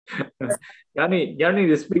y'all need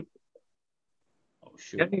to speak. Oh Y'all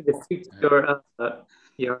shoot. need to speak to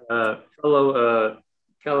your fellow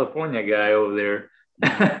California guy over Mhm.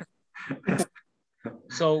 there.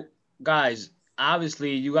 So, guys,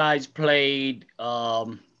 obviously, you guys sort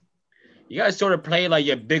of played like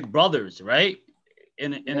your big brothers, right?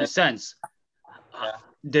 In a Yeah, sense. yeah.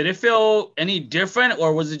 Did it feel any different,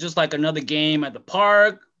 or was it just like another game at the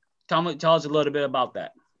park? Tell us a little bit about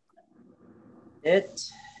that. It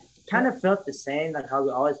kind of felt the same like how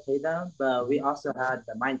we always play them, but we Mhm. also had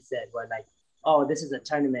the mindset where like, oh, this is a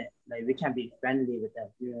tournament. Like we can't be friendly with them.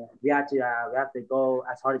 Yeah. We have to go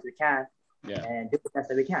as hard as we can Yeah. and do the best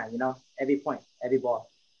that we can. Every point, every ball.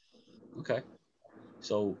 Okay.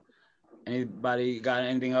 So, anybody got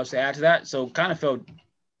anything else to add to that? So, kind of felt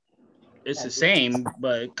it's the That's it. same,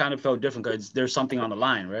 but it kind of felt different because there's something on the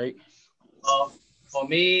line, right? Well, for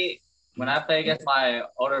me, when Mhm. I play against my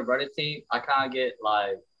older brother team, I kind of get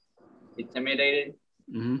like intimidated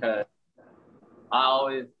Mm-hmm. because I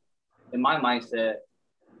always, in my mindset,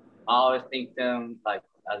 I always think them like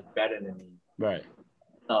as better than me. Right.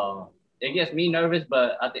 So it gets me nervous,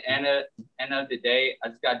 but at the end of the day, I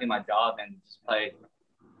just gotta do my job and just play.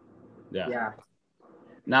 Yeah. Yeah.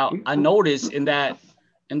 Now I noticed in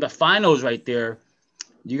the finals right there,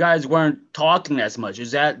 you guys weren't talking as much.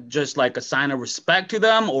 Is that just like a sign of respect to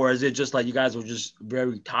them, or is it just like you guys were just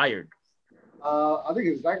very tired? I think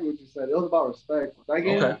exactly what you said. It was about respect. That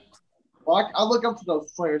game, Okay. Yeah. well, I look up to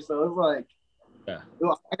those players, so it was like Yeah.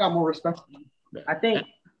 I got more respect for them. Yeah. I think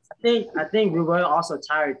I think we were also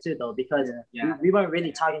tired too though because Yeah. we weren't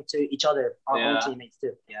really talking to each other, our own Yeah. teammates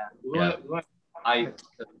too. Yeah. Yeah. I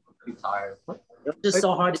too tired. It was just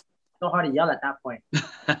so hard to yell at that point.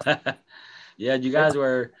 Yeah, you guys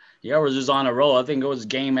were just on a roll. I think it was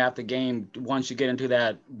game after game. Once you get into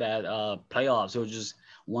that playoffs, it was just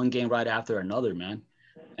one game right after another, man.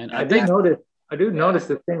 And I I do think notice. I do Yeah. notice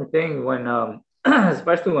the same thing when,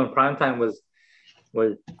 especially when primetime was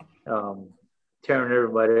tearing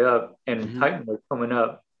everybody up, and Mhm. Titan was coming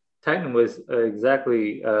up. Titan was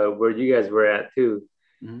exactly where you guys were at too.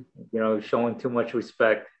 Mhm. Showing too much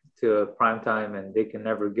respect to primetime, and they can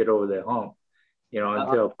never get over their hump. Uh,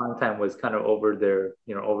 Until primetime was kind of over their,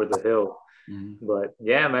 over the hill. Mhm. But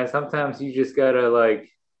yeah, man, sometimes you just gotta like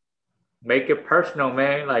make it personal,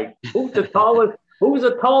 man. Like who's the tallest? Who's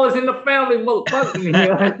the tallest in the family,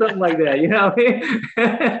 motherfucker? Something like that. You know what I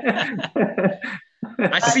I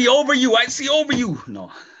mean? see over you. I see over you.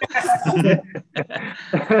 No.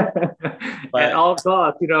 At But all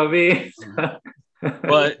costs, you know what I mean?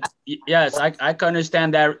 but yes, I can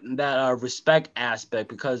understand that respect aspect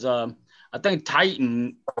because I think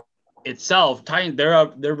Titan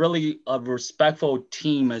they're really a respectful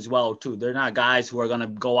team as well too. They're not guys who are gonna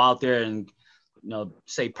go out there and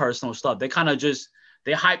say personal stuff. They kind of just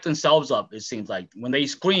they hype themselves up. It seems like when they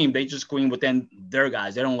just scream within their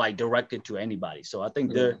guys. They don't like direct it to anybody. So I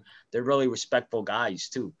think they're really respectful guys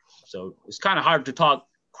too. So it's kind of hard to talk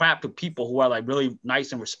crap to people who are like really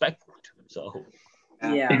nice and respectful. So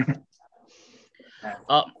Yeah.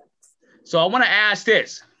 uh, so I want to ask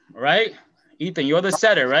this, right? Ethan, you're the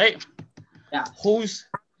setter, right? Yeah. Who's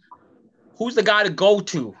the guy to go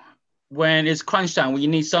to when it's crunch time, when you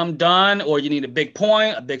need something done or you need a big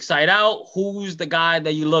point, a big side out? Who's the guy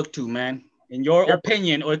that you look to, man? In your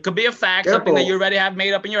opinion, or it could be a fact, something that you Careful. already have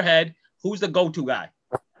made up in your head. Who's the go-to guy?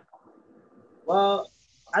 Well,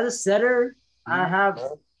 as a setter, I have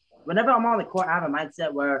whenever I'm on the court, I have a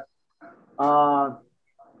mindset where uh,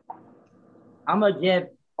 I'm gonna give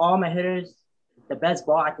all my hitters the best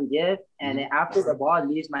ball I can give, and then after the ball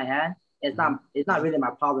leaves my hand, it's not really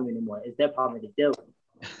my problem anymore. It's their problem to deal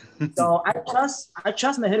with. So I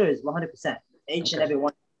trust my hitters 100%, each and every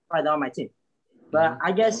one right on my team. But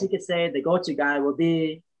I guess you could say the go-to guy will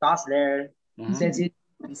be Gosler, Mhm.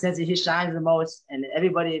 since he shines the most, and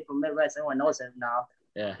everybody from Midwest, everyone knows him now.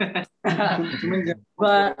 Yeah.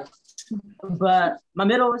 But my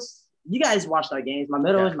middles, you guys watched our games. My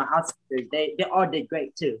middles, my outsiders, they all did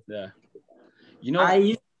great too. Yeah. You know, I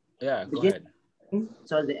used yeah, go begin- ahead.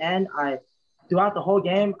 so at the end, throughout the whole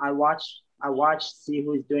game, I watched see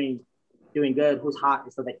who's doing good, who's hot,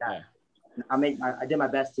 and stuff like that. I did my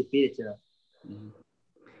best to feed it to them. Mhm.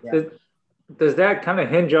 Yeah. Does that kind of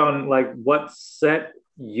hinge on like what set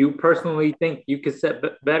you personally think you could set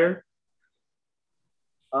better?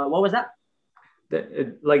 What was that?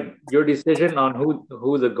 Like your decision on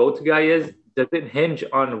who the go-to guy is, does it hinge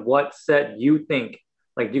on what set you think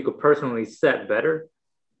like you could personally set better?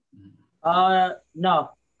 No.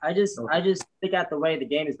 I just look at the way the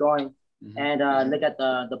game is going Mhm. and look at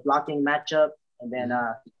the blocking matchup, and then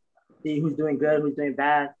see who's doing good, who's doing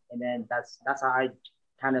bad, and then that's how I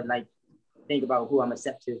kind of like think about who I'm gonna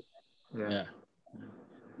step to. Yeah.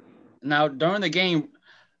 Now during the game,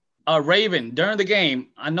 Raven, during the game,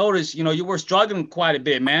 I noticed you were struggling quite a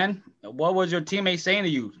bit, man. What was your teammate saying to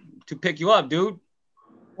you to pick you up, dude?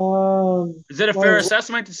 Is it a fair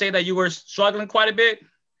assessment to say that you were struggling quite a bit?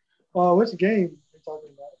 Which game are you talking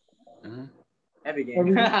about? Every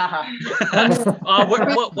game.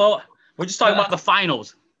 Well, we're just talking about the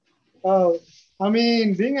finals. I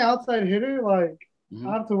mean, being an outside hitter, like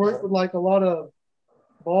I have to work with like a lot of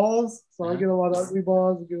balls, so I get a lot of ugly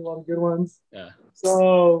balls, I get a lot of good ones. Yeah.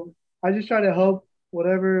 So I just try to help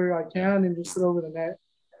whatever I can and just put over the net.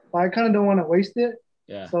 But I kind of don't want to waste it.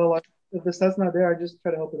 Yeah. So like if the set's not there, I just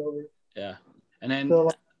try to help it over. Yeah. And then So,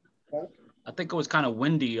 I think it was kind of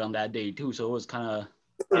windy on that day too, so it was kind of.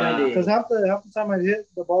 Because half the time I hit,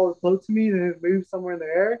 the ball would float to me, then it moved somewhere in the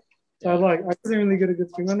air. So I couldn't really get a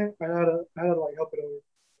good swing on it. I had to like help it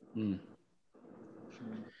over.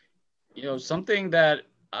 Something that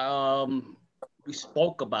we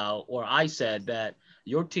spoke about, or I said that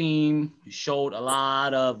your team showed a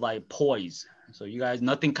lot of like poise. So you guys,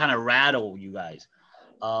 nothing kind of rattled you guys.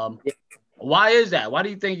 Why is that? Why do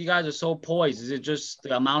you think you guys are so poised? Is it just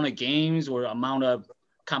the amount of games or amount of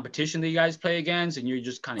competition that you guys play against and you're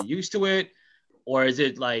just kind of used to it? Or is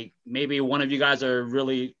it like maybe one of you guys are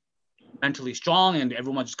really mentally strong and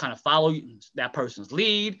everyone just kind of follow that person's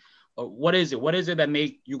lead? Or what is it? What is it that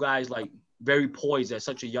make you guys like very poised at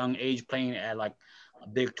such a young age playing at like a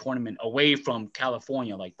big tournament away from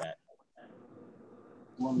California like that?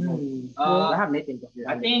 I have Nathan.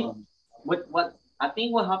 I think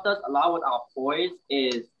what helped us a lot with our poise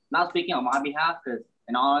is, not speaking on my behalf because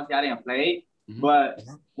in all honesty I didn't play, but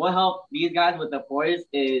what helped these guys with the poise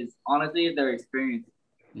is honestly their experience.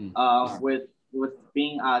 With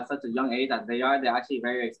being at such a young age that they are, they're actually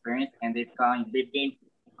very experienced and they've gained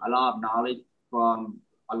a lot of knowledge from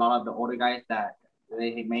a lot of the older guys that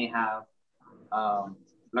they may have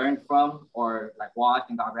learned from or like watched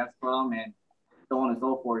and got reps from and so on and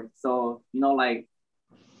so forth. So, like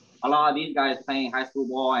a lot of these guys playing high school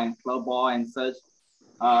ball and club ball and such,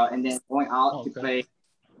 and then going out to play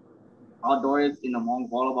outdoors in the Hmong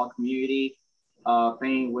volleyball community,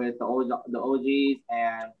 playing with the OGs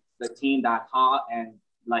and the team that taught and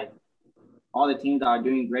like all the teams that are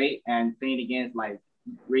doing great and playing against like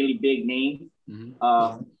really big names.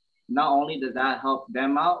 Not only does that help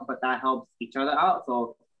them out, but that helps each other out.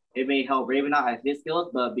 So it may help Raven out at his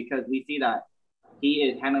skills, but because we see that he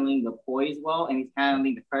is handling the poise well and he's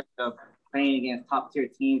handling the pressure of playing against top tier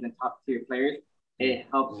teams and top tier players, it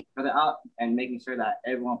helps each other out and making sure that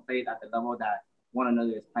everyone plays at the level that one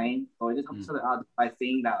another is playing. So it just helps each other out by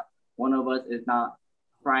seeing that one of us is not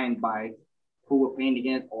frightened by who we're playing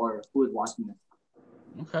against or who is watching us.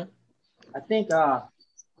 Okay. I think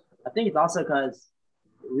it's also because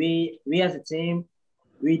we as a team,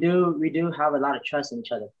 we do have a lot of trust in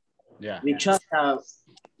each other. Yeah. We trust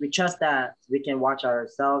that we can watch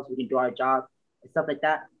ourselves, we can do our job and stuff like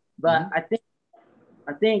that. But I think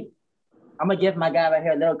I'm gonna give my guy right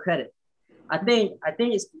here a little credit. I think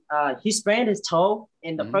it's he sprained his toe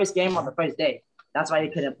in the first game on the first day. That's why he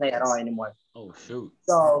couldn't play at all anymore. Oh shoot.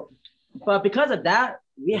 So, but because of that,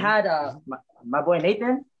 we had my boy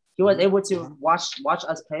Nathan. He was able to watch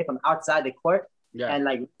us play from outside the court. Yeah. And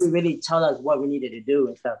like really tell us what we needed to do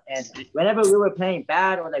and stuff. And whenever we were playing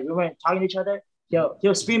bad or like we weren't talking to each other,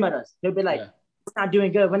 he'll scream at us. He'll be like, "We're not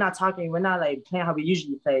doing good. We're not talking. We're not like playing how we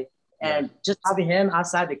usually play." And just having him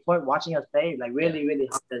outside the court watching us play, like really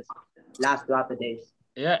helped us last throughout the days.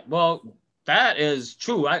 Yeah, well, that is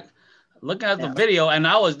true. I looking at the video, and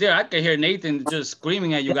I was there. I could hear Nathan just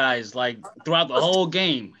screaming at you guys like throughout the whole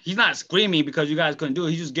game. He's not screaming because you guys couldn't do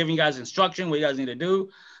it. He's just giving you guys instruction what you guys need to do.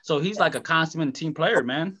 So he's like a consummate team player,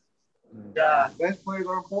 man. Yeah, best players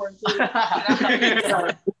are important too.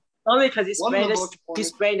 Only because he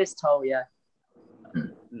sprained his toe. Yeah.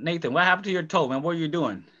 Nathan, what happened to your toe, man? What are you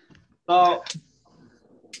doing? So,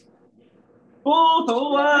 would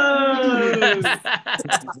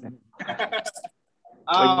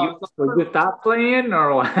you stop playing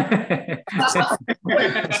or what?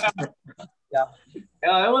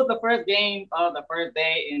 Yeah, it was the first game of the first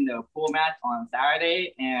day in the pool match on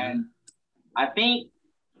Saturday, and I think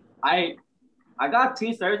I got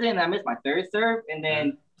 2 serves in and I missed my 3rd serve, and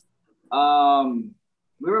then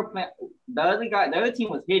we were playing. The other team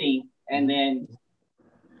was hitting, and then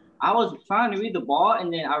I was trying to read the ball,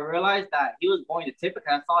 and then I realized that he was going to tip it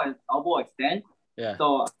because I saw his elbow extend. Yeah.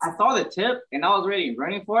 So I saw the tip, and I was already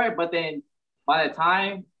running for it, but then by the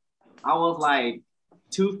time I was like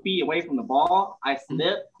 2 feet away from the ball, I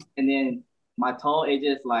slipped, and then my toe, it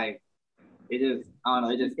it just I don't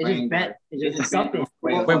know. It just It just bent. It just something.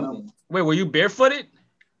 Wait, were you barefooted?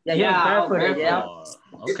 Yeah, he was barefooted. Yeah. Oh,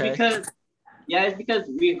 It's okay. because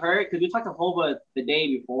we heard because we talked to Hova the day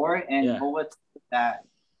before, and Hova said that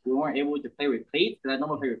we weren't able to play with cleats because I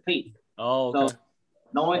normally play with cleats. Oh, okay. So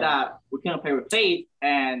knowing that we couldn't play with cleats,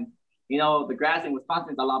 and the grass in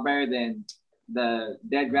Wisconsin is a lot better than the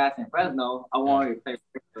dead grass in Fresno, I wanted to play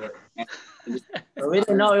with it. But we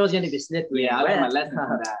didn't know it was gonna be slippery. Yeah, I learned my lesson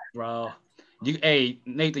from that. Bro, hey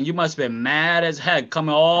Nathan, you must have been mad as heck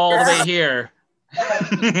coming all the way here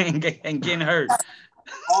and getting hurt.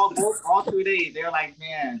 All 2 days, they're like,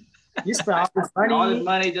 man, you spent all this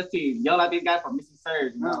money just to yell at these guys for missing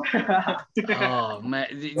serves. Oh man,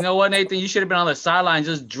 you know what, Nathan? You should have been on the sideline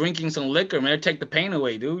just drinking some liquor, man. Take the pain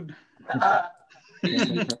away, dude.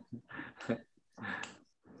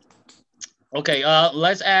 Okay,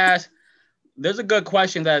 let's ask. There's a good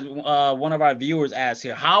question that one of our viewers asked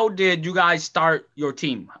here. How did you guys start your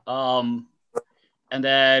team? And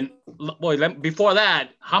then, before that,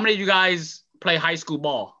 how many of you guys play high school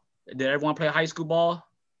ball? Did everyone play high school ball?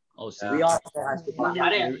 Oh, see. We all play high school ball.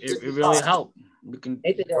 It really helped. Nathan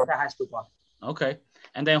did play high school ball. Okay,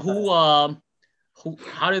 and then how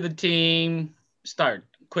did the team start?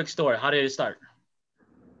 Quick story. How did it start?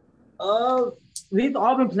 We've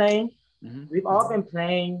all been playing. Mm-hmm. We've all been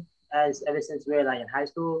playing ever since we were like in high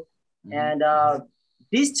school. Mm-hmm. And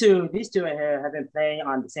these two right here have been playing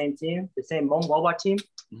on the same team, the same mobile team.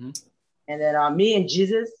 Mm-hmm. And then me and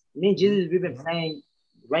Jesus, we've been playing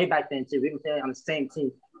way back then too. We've been playing on the same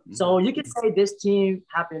team. Mm-hmm. So you could say this team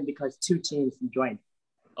happened because 2 teams joined.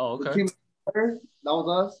 Oh, okay. That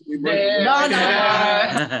was us.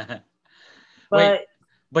 No.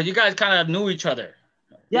 But you guys kind of knew each other.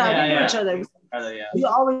 Yeah, we knew each other. We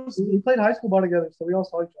played high school ball together, so we all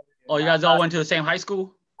saw each other. Oh, you guys all went to the same high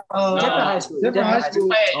school? Different high school. Different high school.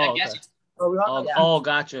 Oh, okay.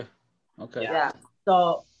 Gotcha. Okay. Yeah.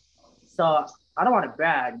 So I don't want to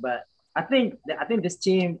brag, but I think this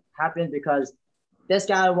team happened because this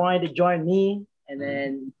guy wanted to join me, and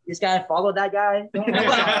then this guy followed that guy.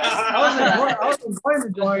 I wasn't going to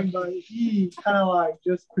join, but he kind of like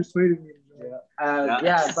just persuaded me to join.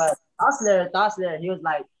 But Dossler, he was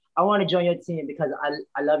like, I want to join your team because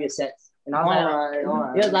I love your sets. And I was all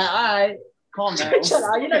right. He was like, all right, calm down. You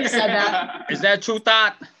said that. Is that true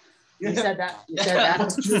thought? You said that.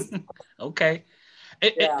 Okay.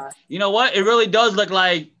 You know what? It really does look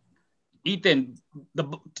like Ethan, the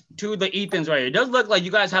Ethans right here. It does look like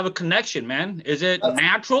you guys have a connection, man. Is it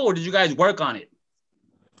natural or did you guys work on it?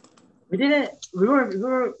 We didn't. We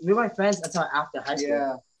weren't friends until after high school.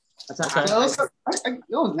 Yeah. Okay. It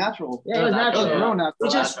was natural. Yeah, it was natural. It was real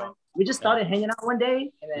natural. We just started hanging out one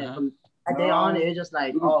day, and then from that day on, it was just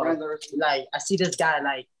like, like I see this guy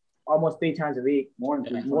like almost 3 times a week, more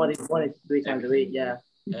than 3 times a week. Yeah.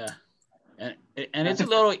 Yeah, and it's a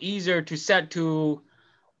little easier to set to,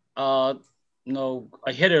 a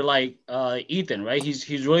hitter like Ethan, right?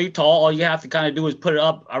 He's really tall. All you have to kind of do is put it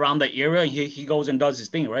up around the area, and he goes and does his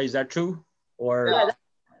thing, right? Is that true? Or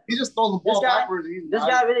he just throws the ball backwards. This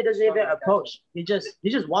guy really doesn't even approach. He just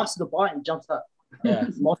walks to the ball and jumps up. Yeah.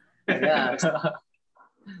 Yeah.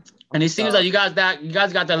 And it seems like you guys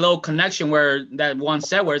got that little connection where that one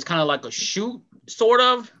set where it's kind of like a shoot, sort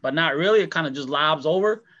of, but not really. It kind of just lobs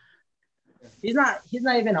over. He's not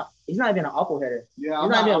even an upper hitter. Yeah, he's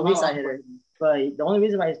not even a weak side hitter. But the only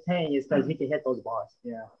reason why he's playing is because he can hit those balls.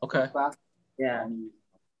 Yeah. Okay. Yeah.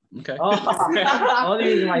 Okay. The only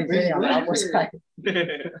reason why he's playing on the upper side.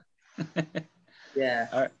 Yeah.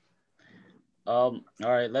 All right. All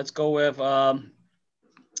right. Let's go with how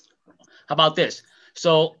about this?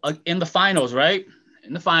 So in the finals, right?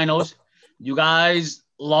 In the finals, you guys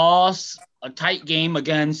lost a tight game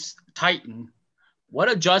against Titan. What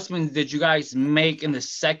adjustments did you guys make in the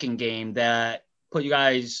second game that put you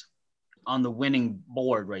guys on the winning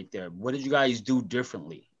board right there? What did you guys do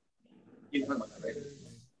differently?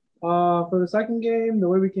 For the second game, the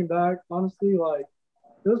way we came back, honestly, like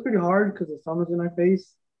it was pretty hard because the sun was in our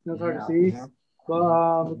face. It was hard to see. Yeah.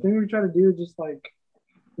 But the thing we try to do is just like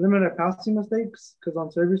limit our passing mistakes because on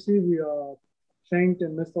serve receive we shanked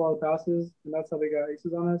and missed a lot of passes, and that's how they got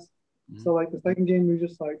aces on us. Mm-hmm. So like the second game, we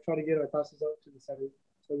just like try to get our passes out to the center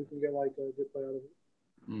so we can get like a good play out of it.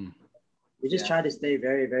 Mm. We just try to stay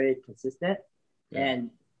very, very consistent,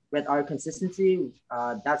 and with our consistency,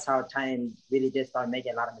 that's how Titan really did start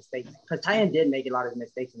making a lot of mistakes. Because Titan did make a lot of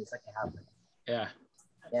mistakes in the second half. Yeah.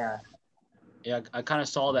 Yeah. Yeah, I kind of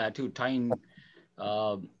saw that too. Titan,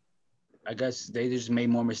 I guess they just made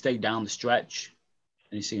more mistakes down the stretch.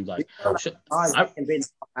 And it seems like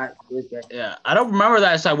yeah, I don't remember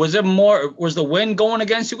that side. Was the wind going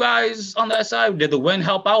against you guys on that side? Did the wind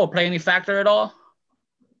help out or play any factor at all?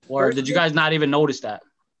 Or did you guys not even notice that?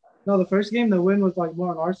 No, the first game the wind was like more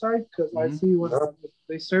on our side because I see when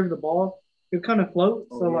they serve the ball, it kind of float.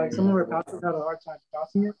 So like some of our passers had a hard time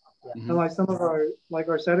passing it, and like some of our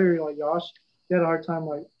setter like Josh, he had a hard time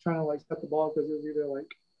like trying to like set the ball because it was either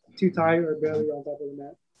like too tight or barely on top of the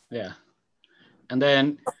net. Yeah, and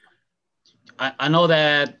then I know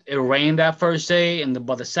that it rained that first day,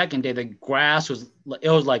 but the second day the grass was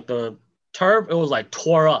like the turf, it was like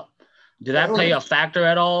tore up. Did that play a factor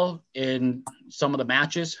at all in some of the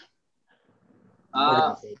matches?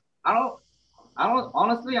 I don't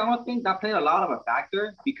think that played a lot of a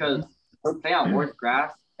factor because we play on worse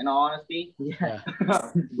grass, in all honesty. Yeah.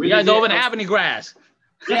 You guys don't even have any grass.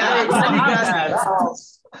 Yeah.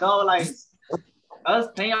 So like us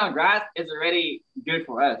playing on grass is already good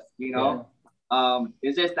for us, you know. Yeah.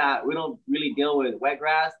 It's just that we don't really deal with wet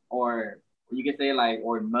grass, or you could say like,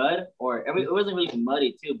 or mud, or it wasn't really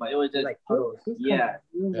muddy too, but it was just like puddles. Yeah.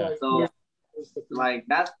 So like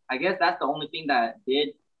I guess that's the only thing that did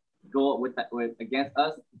go with against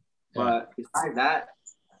us. But besides that,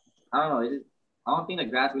 I don't know. I don't think the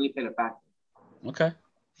grass really played a factor. Okay.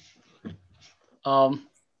 I'll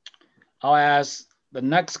ask the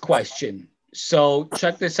next question. So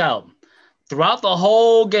check this out. Throughout the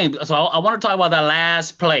whole game, so I want to talk about that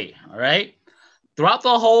last play, all right? Throughout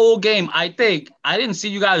the whole game, I think I didn't see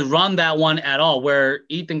you guys run that one at all where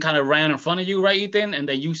Ethan kind of ran in front of you, right, Ethan? And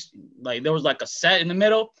then you, like, there was like a set in the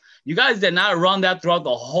middle. You guys did not run that throughout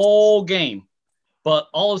the whole game. But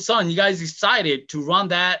all of a sudden, you guys decided to run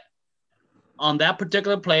that on that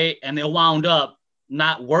particular play, and it wound up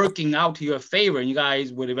not working out to your favor, and you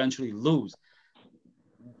guys would eventually lose.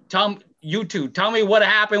 Tell me what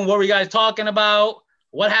happened. What were you guys talking about?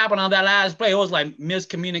 What happened on that last play? It was like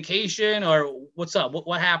miscommunication, or what's up?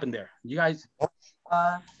 What happened there? You guys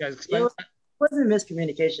explain it wasn't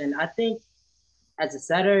miscommunication. I think as a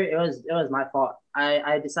setter, it was my fault.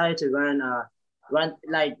 I decided to run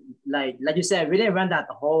like you said, we didn't run that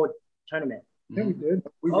the whole tournament. Yeah, we did.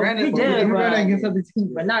 We ran it against other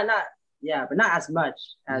teams. But not as much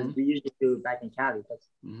as we usually do back in Cali. Because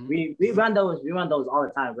we run those all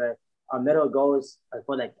the time where our middle goes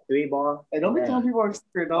for like 3 ball. Hey, don't be telling people are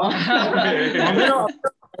scared, dog.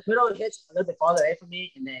 middle hits a little bit farther away from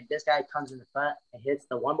me, and then this guy comes in the front and hits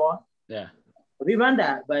the 1 ball. Yeah. We run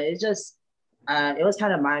that, but it's just it was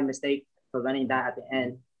kind of my mistake for running that at the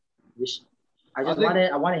end. I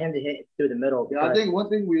wanted him to hit through the middle. Yeah, I think one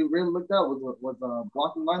thing we really looked at was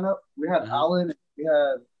blocking lineup. We had Allen. We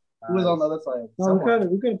had who was on the other side. No,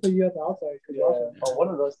 we couldn't put you at the outside. Oh, one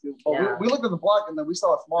of those two. Oh, we looked at the block and then we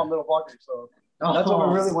saw a small middle blocker. So that's what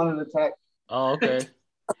we really wanted to attack. Oh, okay.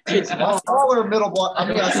 A smaller middle block. I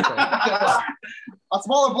mean, a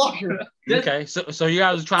smaller blocker. Okay, so you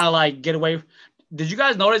guys were trying to like get away. Did you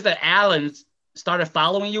guys notice that Allen started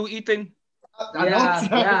following you, Ethan?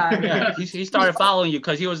 Yeah. He started following you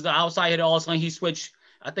because he was the outside hitter. All of a sudden, he switched.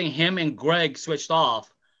 I think him and Greg switched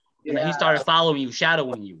off, and then he started following you,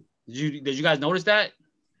 shadowing you. Did you guys notice that?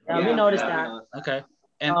 Yeah, we noticed that. Okay,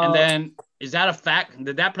 and then is that a fact?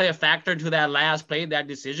 Did that play a factor to that last play, that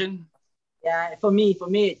decision? Yeah, for me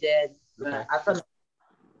it did. Okay. I thought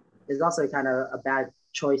it's also kind of a bad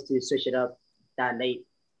choice to switch it up that late.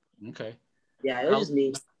 Okay. Yeah, it was just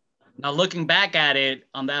me. Now, looking back at it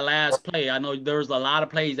on that last play, I know there was a lot of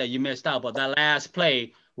plays that you missed out, but that last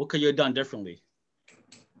play, what could you have done differently?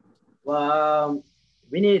 Well,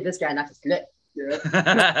 we needed this guy not to slip. Yeah.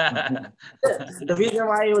 The reason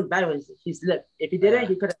why he was bad was he slipped. If he didn't,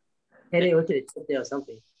 he could have hit it, or could have tipped it or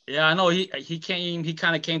something. Yeah, I know he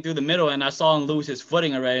kind of came through the middle, and I saw him lose his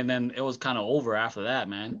footing already, and then it was kind of over after that,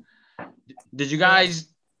 man. Did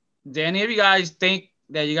any of you guys think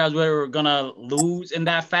that you guys were gonna lose in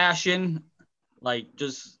that fashion, like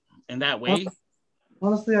just in that way?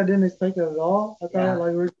 Honestly, I didn't expect it at all. I thought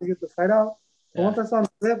like we were gonna get the side out. But once I saw the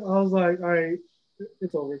flip, I was like, all right,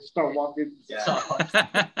 it's over. Start walking. Yeah.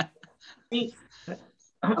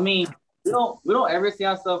 I mean, we don't ever see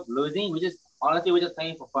ourselves losing. We're just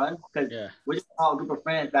playing for fun because we're just all a group of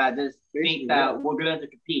friends that just think that we're good enough to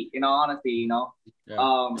compete. In all honesty, you know.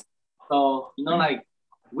 Yeah. So like.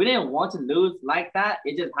 We didn't want to lose like that.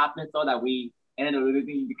 It just happened so that we ended up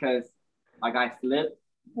losing because my guy slipped.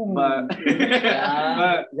 But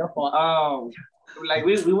like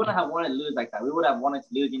we wouldn't have wanted to lose like that. We would have wanted to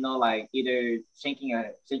lose, like either shanking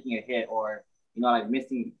a hit or like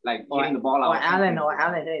missing, like hitting the ball out. Or Allen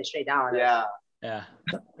hitting straight down. Yeah. Yeah.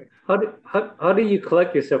 How do you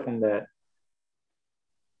collect yourself from that?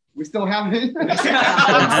 We still haven't. Okay.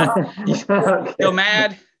 Still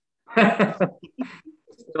mad?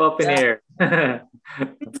 Still up in the air.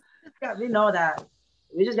 Yeah, we know that.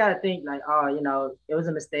 We just gotta think like, oh, you know, it was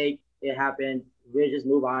a mistake. It happened. We'll just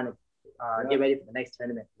move on and get ready for the next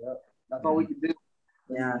tournament. Yeah, that's all we can do.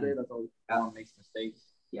 Yeah. That's all. Everyone makes mistakes.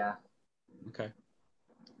 Yeah. Okay.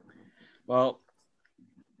 Well,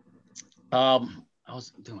 I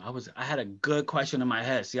had a good question in my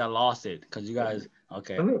head. See, I lost it because you guys.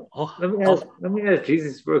 Okay. Let me ask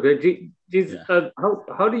Jesus real quick. Jesus, Yeah.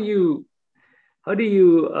 how do you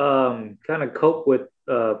kind of cope with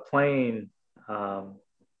playing,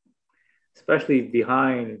 especially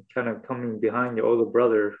coming behind your older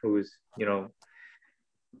brother, who's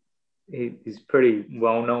he's pretty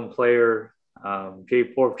well known player,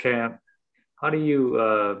 J4 champ. How do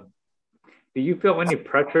you feel any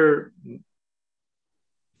pressure?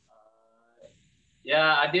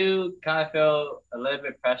 Yeah, I do kind of feel a little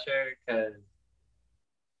bit pressure because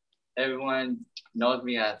everyone knows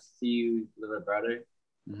me as CU's little brother.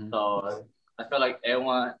 Mm-hmm. So I feel like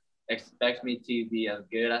everyone expects me to be as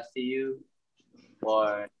good as CU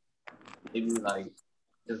or maybe like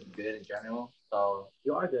just good in general. So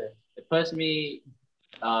You are good. it puts me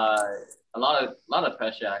a lot of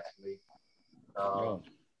pressure actually. So,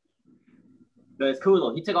 but it's cool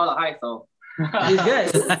though. He took all the hype, so He's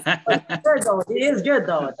good. He is good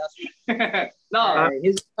though. no,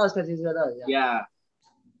 he's us because he's with us. yeah.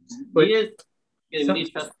 But He is. We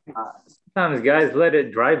need trust. Sometimes guys let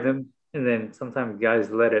it drive them, and then sometimes guys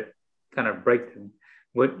let it kind of break them.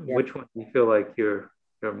 Which one do you feel like you're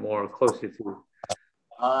more closer to?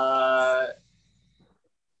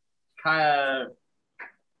 Kind of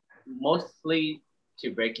mostly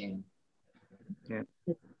to breaking. Yeah.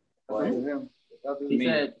 He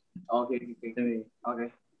said, okay,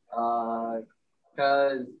 okay.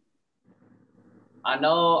 Because I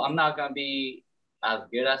know I'm not gonna be as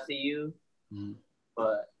good as CU,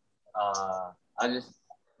 but I just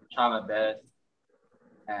try my best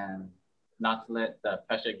and not to let the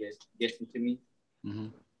pressure get into me. Mm-hmm.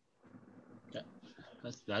 Yeah.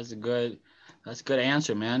 That's a good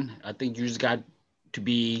answer, man. I think you just got to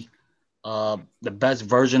be the best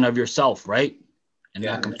version of yourself, right? And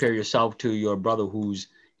not compare yourself to your brother who's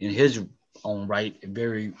in his own right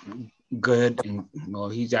very good, and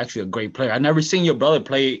he's actually a great player. I've never seen your brother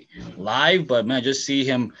play live, but man, just see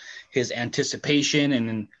his anticipation, and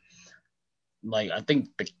then like I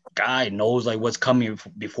think the guy knows like what's coming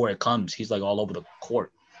before it comes. He's like all over the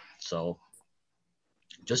court, so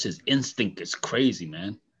just his instinct is crazy,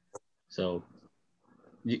 man. So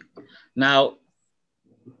now,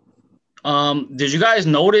 did you guys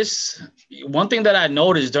notice one thing that I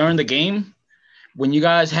noticed during the game? When you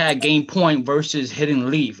guys had game point versus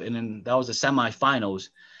Hidden Leaf, and then that was the semifinals,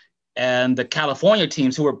 and the California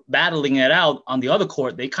teams who were battling it out on the other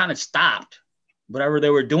court, they kind of stopped whatever they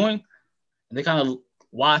were doing, and they kind of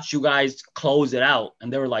watched you guys close it out,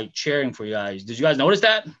 and they were like cheering for you guys. Did you guys notice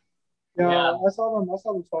that? Yeah. I saw them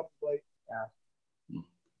talk like. Yeah.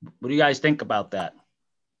 What do you guys think about that?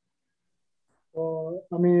 Well,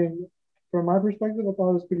 I mean, from my perspective, I thought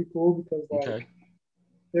it was pretty cool because like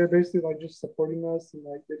they're basically like just supporting us and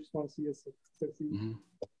like they just want to see us succeed. Mm-hmm.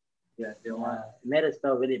 Yeah, they want. It made us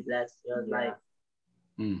feel really blessed. It was like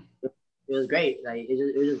it was great. Like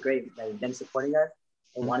it was just great. Like them supporting us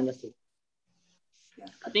and wanting us to. Yeah,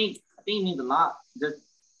 I think it means a lot. Just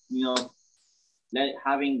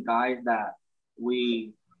having guys that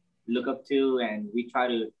we look up to and we try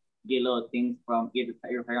to get little things from every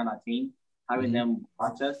player on our team. Having them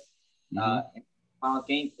watch us in final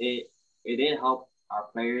games, it did help our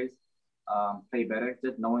players play better.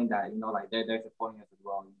 Just knowing that like they're supporting us as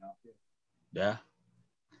well. Yeah,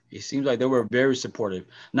 it seems like they were very supportive.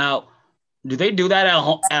 Now, do they do that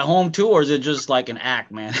at home too, or is it just like an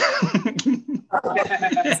act, man?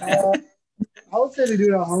 I would say they do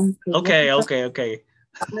it at home. Okay. We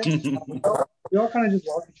all kind of just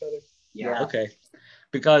walk each other. Yeah. Okay.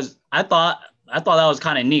 Because I thought that was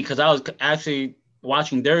kind of neat because I was actually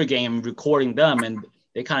watching their game, recording them, and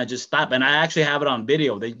they kind of just stopped. And I actually have it on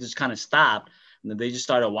video. They just kind of stopped, and then they just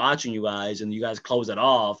started watching you guys, and you guys closed it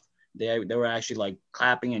off. They were actually like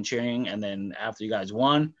clapping and cheering, and then after you guys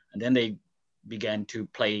won, and then they began to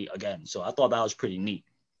play again. So I thought that was pretty neat.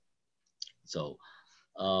 So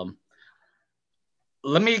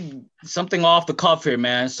let me something off the cuff here,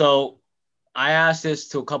 man. So I asked this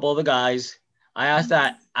to a couple of the guys. I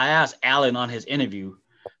asked Alan on his interview.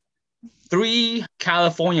 3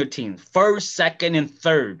 California teams, first, second, and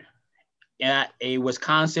third at a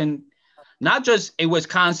Wisconsin, not just a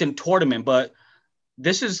Wisconsin tournament, but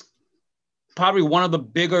this is probably one of the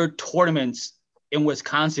bigger tournaments in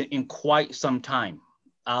Wisconsin in quite some time.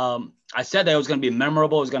 I said that it was going to be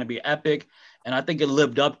memorable, it was going to be epic, and I think it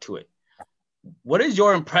lived up to it. What is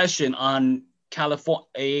your impression on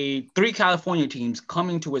California, 3 California teams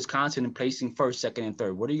coming to Wisconsin and placing first, second, and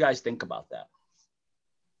third? What do you guys think about that?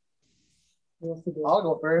 I'll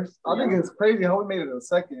go first. I think it's crazy how we made it a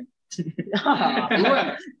second. we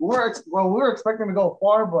were expecting to go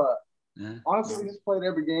far, but honestly, we just played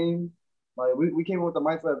every game. Like we came with the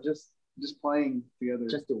mindset of just playing together,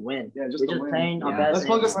 just to win. Yeah, just win. Playing our best. Let's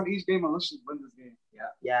focus on each game and let's just win this game.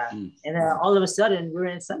 Yeah. And then all of a sudden we were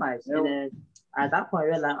in semis, and then at that point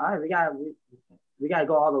we were like, all right, we gotta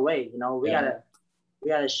go all the way. You know, we gotta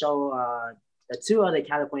show the 2 other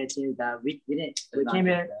California teams that we came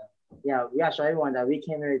here. Yeah, we gotta show everyone that we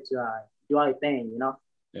came here to do our thing. You know.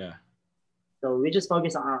 Yeah. So we just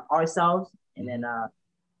focus on ourselves, and then that's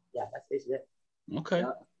basically it. Okay.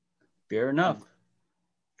 Yeah. Fair enough.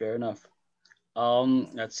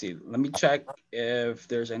 Let's see. Let me check if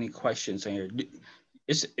there's any questions in here.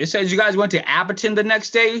 It says you guys went to Appleton the next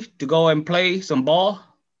day to go and play some ball.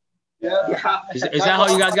 Yeah. Is that how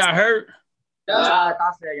you guys got hurt? Yeah.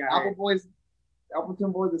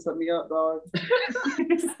 Appleton boys, they set me up, dog.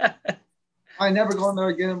 I ain't never going there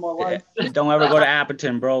again in my life. Don't ever go to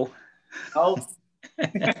Appleton, bro. Oh.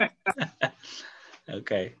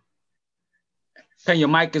 Okay. Turn your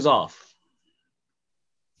mic is off.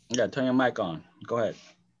 Yeah, turn your mic on. Go ahead.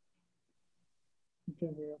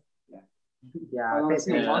 Yeah.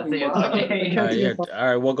 All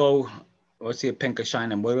right, we'll go. Let's see if Pink is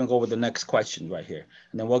shining. We're gonna go with the next question right here,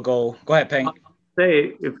 and then we'll go. Go ahead, Pink.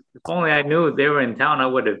 Say, if only I knew they were in town, I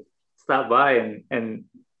would have stopped by and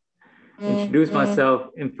introduced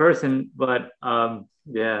myself in person. But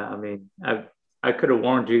yeah, I mean, I could have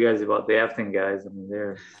warned you guys about the Afton guys. I mean,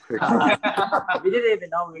 they're pretty we didn't even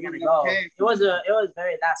know we were gonna go. It was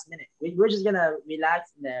very last minute. We were just gonna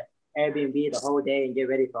relax in the Airbnb the whole day and get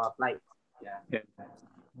ready for our flight. Yeah.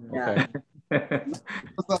 Okay.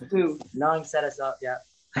 What's up, too? No one set us up. Yeah.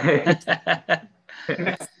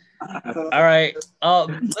 All right.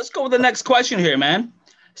 Let's go with the next question here, man.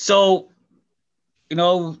 So, you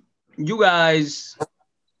know, you guys,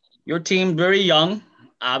 your team very young,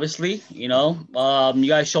 obviously. You know, you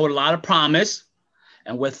guys showed a lot of promise,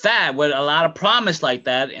 and with a lot of promise like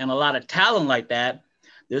that and a lot of talent like that,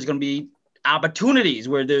 there's going to be opportunities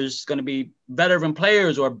where there's going to be veteran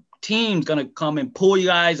players or teams going to come and pull you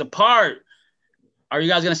guys apart. Are you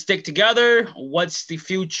guys going to stick together? What's the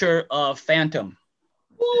future of Phantom?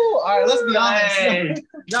 Ooh, all right, let's be honest. Hey.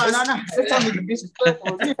 No. It's time to be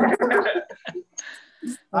disrespectful.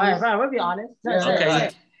 All right, fine, we'll be honest.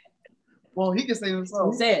 Okay. Well, he can say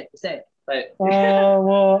himself. Say it.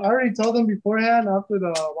 Well, I already told them beforehand after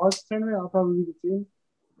the Watch tournament, I'll probably leave the team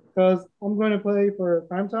because I'm going to play for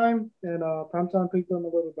Primetime, and Primetime picked on the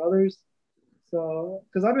Little Brothers. So,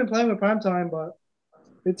 because I've been playing with Primetime, but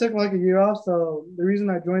it took like a year off. So the reason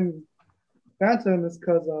I joined Phantom is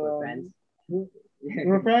because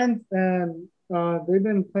we're friends, and they've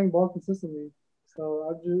been playing ball consistently. So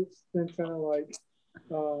I've just been trying to like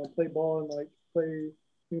play ball and like play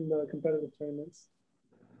in the competitive tournaments.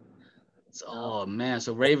 Oh man,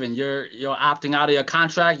 so Raven, you're opting out of your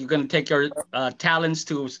contract. You're gonna take your talents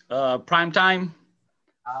to Primetime.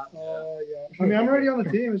 Yeah. I mean, I'm already on the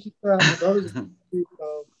team. It's just my brother's so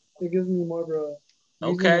it gives me more of a.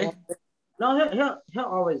 Okay. No,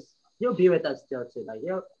 he'll be with us still too. Like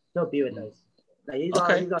he'll be with us. Like he's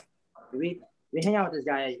okay. We hang out with this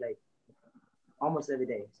guy like almost every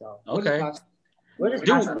day. So okay. We're just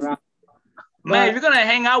passing around. Man, if you're gonna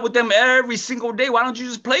hang out with them every single day, why don't you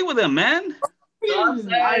just play with them, man?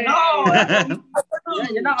 I know.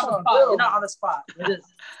 You're not on the spot. You're just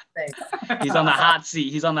saying. He's on the hot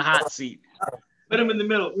seat. Put him in the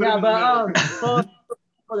middle. For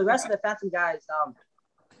the rest of the Phantom guys,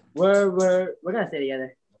 we're gonna stay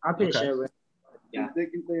together. I'm pretty sure Yeah,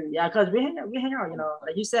 because we hang out, you know,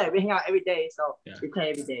 like you said, we hang out every day, so we play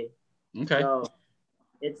every day. Okay. So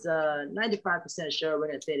it's 95% sure we're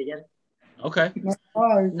gonna stay together. Okay.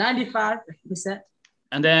 95%.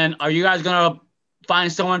 And then are you guys gonna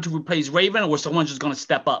find someone to replace Raven, or someone's just gonna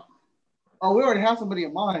step up? Oh, we already have somebody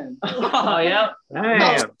in mind. Oh yeah.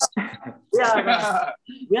 Damn. Yeah,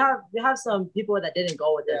 we have some people that didn't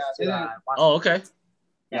go with us. Oh, okay.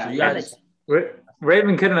 Yeah, so you guys.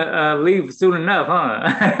 Raven couldn't leave soon enough,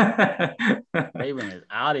 huh? Raven is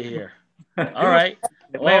out of here. All right.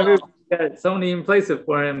 Man, we got somebody in place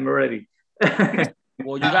for him already.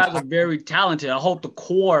 Well, you guys are very talented. I hope the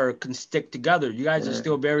core can stick together. You guys are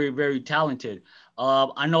still very, very talented.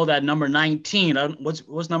 I know that number 19.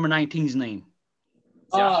 What's number 19's name?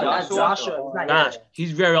 Oh, that's Joshua. Gosh,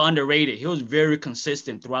 he's very underrated. He was very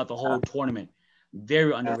consistent throughout the whole tournament.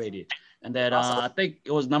 Very underrated. And then I think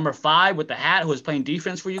it was number 5 with the hat who was playing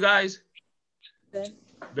defense for you guys.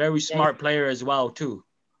 Very smart player as well too.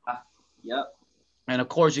 Yep. And of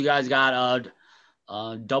course, you guys got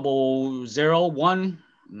 001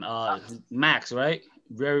 Max, right?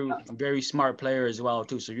 Very smart player as well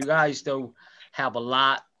too. So you guys still have a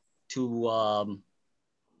lot to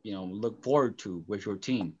look forward to with your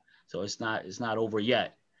team. So it's not over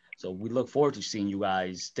yet. So we look forward to seeing you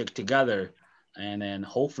guys stick together and then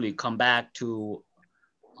hopefully come back to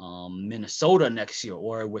Minnesota next year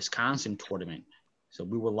or a Wisconsin tournament. So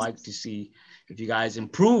we would like to see if you guys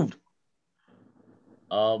improved.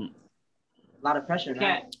 A lot of pressure.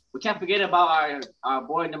 We can't forget about our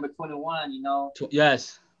boy number 21.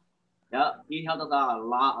 Yes. Yeah, he helped us out a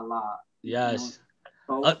lot. Yes.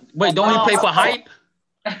 Wait, don't he play for Hype?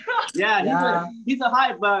 Yeah, he's a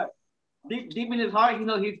Hype, but deep in his heart, he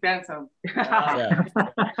knows he's Phantom. Yeah.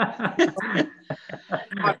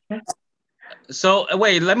 So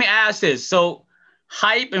wait, let me ask this. So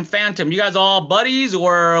Hype and Phantom, you guys all buddies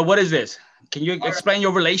or what is this? Can you explain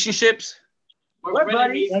your relationships? We're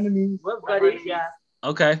buddies. We're buddies, yeah.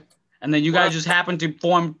 Okay. And then you guys just happen to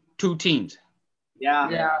form 2 teams.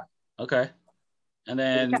 Yeah. Okay. And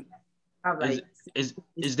then is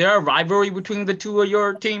there a rivalry between the 2 of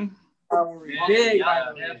your team? Big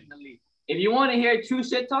rivalry. Definitely. If you want to hear true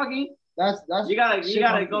shit talking, that's you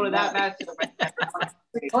gotta go to that match.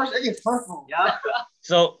 It gets personal. Yeah.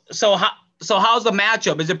 So how's the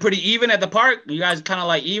matchup? Is it pretty even at the park? You guys kind of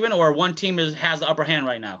like even, or one team has the upper hand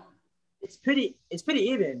right now? It's pretty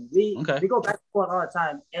even. We go back and forth all the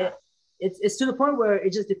time. It's to the point where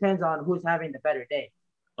it just depends on who's having the better day.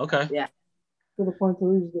 Okay. Yeah. To the point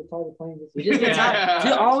where we just get tired of playing this. We just get tired.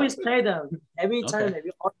 We always play them every tournament.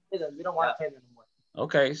 We always play them. We don't want to play them anymore.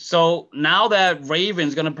 Okay. So now that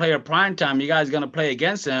Raven's gonna play a prime time, you guys gonna play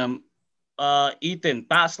against him. Ethan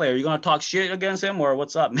Thoughtslayer, you gonna talk shit against him or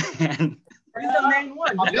what's up, man? He's the main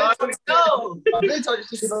one. Go. He's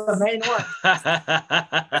the main one.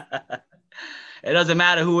 It doesn't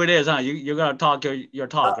matter who it is, huh? You're gonna talk your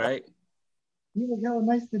talk, right? You look hella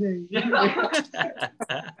nice today.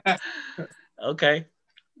 Okay.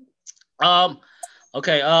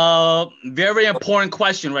 Okay. Very important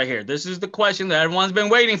question right here. This is the question that everyone's been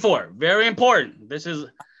waiting for. Very important. This is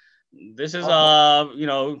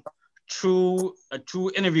true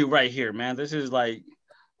interview right here, man. This is like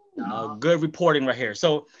good reporting right here.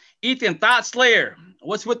 So Ethan Thoughtslayer,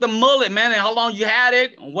 what's with the mullet, man? And how long you had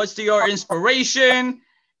it? What's your inspiration?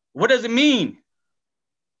 What does it mean?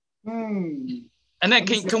 And then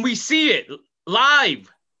can we see it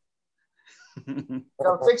live? I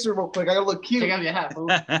got a picture real quick. I gotta look cute. Take off your hat, fool.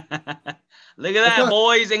 Look at that,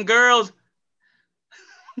 boys and girls.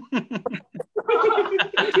 I'm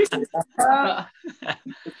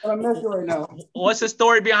messing right now. What's the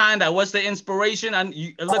story behind that? What's the inspiration? And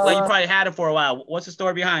it looked like you probably had it for a while. What's the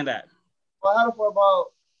story behind that? Well, I had it for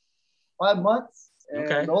about 5 months. And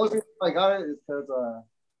okay. The only reason I got it is because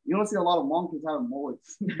you don't see a lot of monkeys having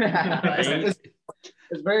mullets.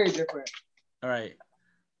 It's very different. All right.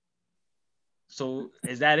 So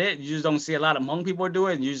is that it? You just don't see a lot of Hmong people do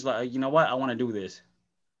it, and you just like, you know what? I want to do this.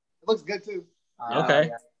 It looks good too. Okay.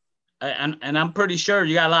 Yeah. And I'm pretty sure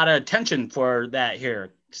you got a lot of attention for that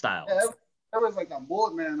hairstyle. Yeah, that was like a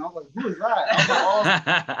mullet, man. I was like, who is that?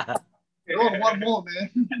 I was like, one mullet,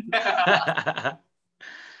 man.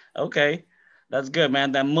 Okay. That's good,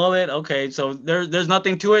 man. That mullet. Okay. So there's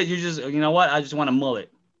nothing to it. You just, you know what? I just want a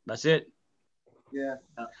mullet. That's it. Yeah.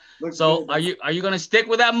 So good. Are you gonna stick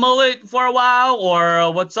with that mullet for a while,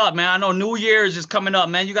 or what's up, man? I know New Year's is coming up,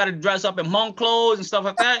 man. You got to dress up in Hmong clothes and stuff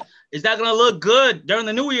like that. Is that gonna look good during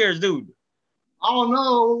the New Year's, dude? I don't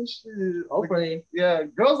know. Shit. Hopefully. Yeah,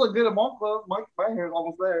 girls look good at Hmong clothes. My hair's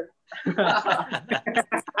almost there.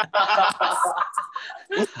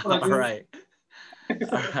 All right.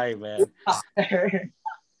 All right, man.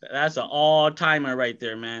 That's an all-timer right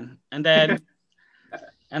there, man. And then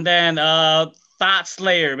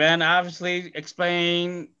Thoughtslayer, man. Obviously,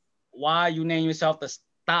 explain why you name yourself the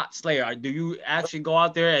Thoughtslayer. Do you actually go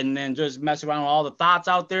out there and then just mess around with all the thoughts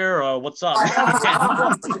out there, or what's up?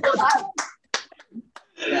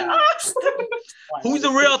 Yeah. Who's the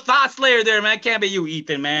real Thoughtslayer there, man? Can't be you,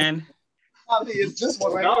 Ethan, man. I mean, it's this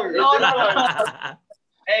one right here. No.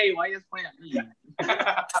 Hey, why you just playing at me?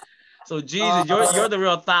 So Jesus, you're the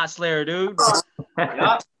real Thoughtslayer, dude.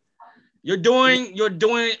 Yeah. You're doing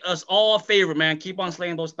us all a favor, man. Keep on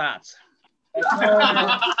slaying those thoughts. Somebody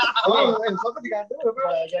gotta do it,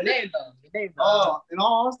 bro. Your name though. Oh, in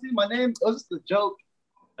all honesty, my name was just a joke.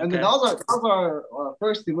 And then that was our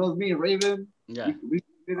first team. It was me and Raven. Yeah. We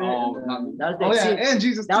did it. That was their team. And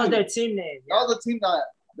Jesus. That was their team name. Yeah. That was the team that.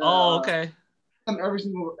 Okay. Every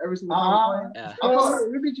single time we played. Yeah.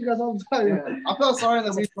 We beat you guys all the time. Yeah. I felt sorry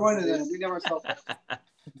that we joined it and we never stopped.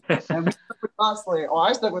 And we stuck with Thought Slayer. Oh,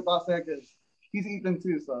 I stuck with Thought Slayer because he's Ethan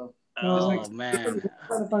too. So. Oh man.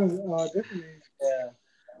 Trying to find a different name. Yeah.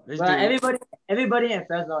 But everybody in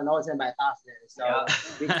Fresno knows him by Thought Slayer. So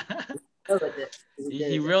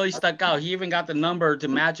he really stuck out. He even got the number to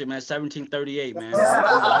match him at 1738, man.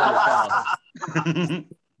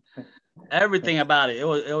 Everything about it. It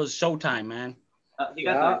was showtime, man. He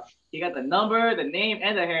got the number, the name,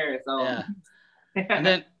 and the hair. So yeah.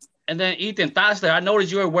 and then Ethan Thought Slayer, I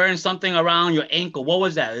noticed you were wearing something around your ankle. What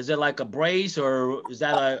was that? Is it like a brace, or is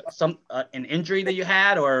that an injury that you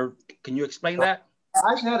had, or can you explain that?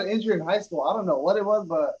 I actually had an injury in high school. I don't know what it was,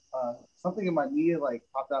 but something in my knee like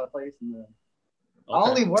popped out of place, and then I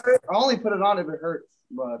only put it on if it hurts.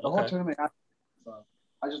 But the whole tournament, so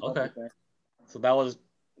I just left it there. So that was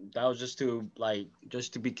just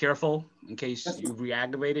to be careful in case you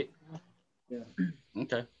reactivate it. Yeah.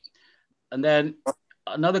 Okay. And then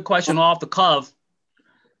another question off the cuff.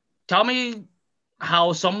 Tell me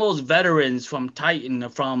how some of those veterans from Titan,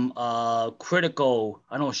 from Critical,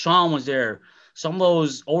 I know Sean was there, some of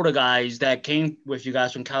those older guys that came with you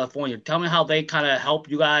guys from California, tell me how they kind of help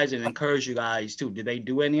you guys and encourage you guys too. Did they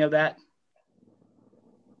do any of that?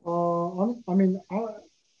 I mean,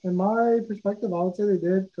 in my perspective, I would say they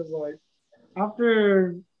did, because like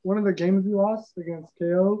after one of the games we lost against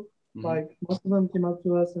KO, like most of them came up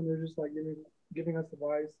to us and they're just like giving us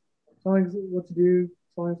advice, telling us what to do,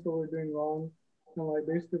 telling us what we're doing wrong, and like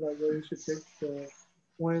basically like what we should fix to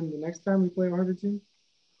win the next time we play a harder team.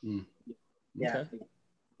 Yeah.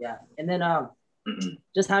 Yeah. And then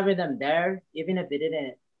just having them there, even if they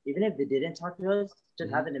didn't talk to us,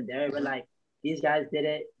 just having them there, we're like, these guys did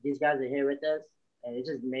it, these guys are here with us, and it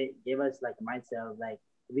just gave us like a mindset of like,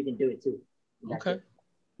 we can do it too.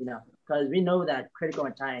 You know, because we know that Critical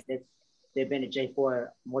and Titan, they've been to J4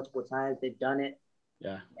 multiple times, they've done it.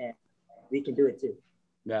 Yeah. And we can do it too.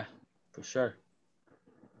 Yeah, for sure.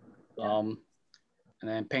 And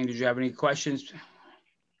then Peng, did you have any questions?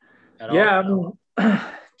 Yeah, I mean,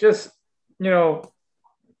 just,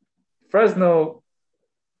 Fresno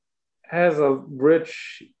has a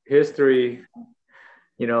rich history,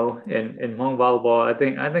 in Hmong volleyball. I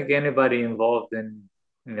think anybody involved in,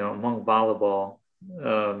 Hmong volleyball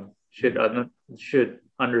should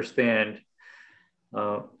understand,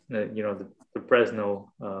 the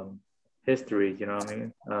Fresno history. You know what I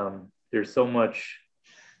mean? There's so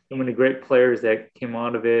many great players that came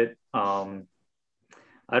out of it.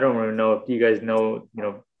 I don't really know if you guys know,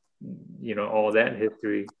 all that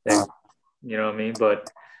history, you know what I mean? But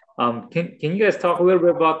can you guys talk a little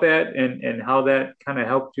bit about that and how that kind of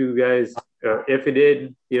helped you guys, if it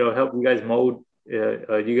did, help you guys mold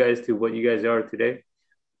you guys to what you guys are today?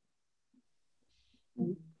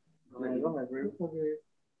 Okay.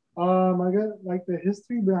 I guess like the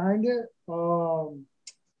history behind it.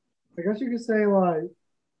 I guess you could say like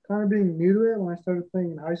kind of being new to it when I started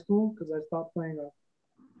playing in high school, because I stopped playing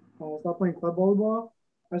club volleyball.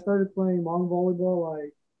 I started playing Hmong volleyball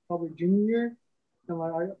like probably junior year, and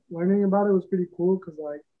like learning about it was pretty cool because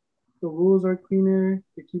like the rules are cleaner.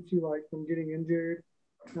 It keeps you like from getting injured,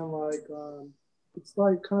 and like it's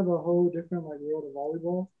like kind of a whole different like world of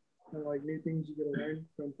volleyball, and like new things you get to learn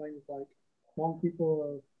from playing with like Hmong people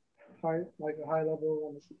of a high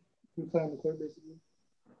level we play on the court basically.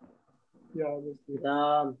 Yeah,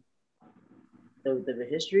 the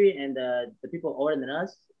history and the people older than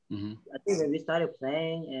us. I think when we started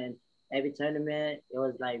playing and every tournament, it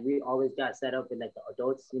was like we always got set up with like the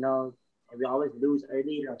adults, and we always lose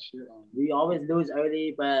early. We always lose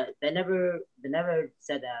early, but they never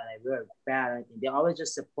said that like we were bad or anything. They always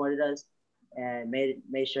just supported us and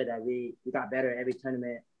made sure that we got better every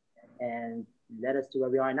tournament and led us to where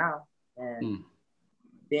we are now. And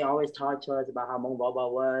they always talked to us about how Hmong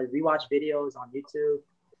volleyball was. We watch videos on YouTube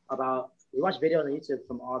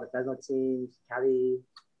from all the Fresno teams, Cali,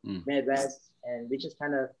 Midwest, and we just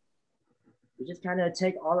kind of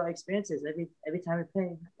take all our experiences every time we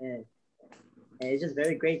play, and it's just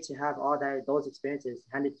very great to have all those experiences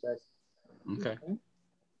handed to us. Okay.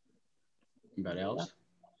 Anybody else?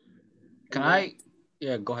 Can I?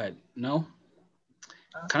 Yeah, go ahead. No.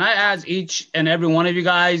 Can I ask each and every one of you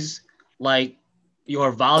guys like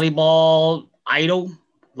your volleyball idol?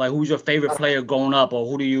 Like, who's your favorite player growing up, or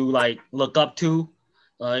who do you like look up to?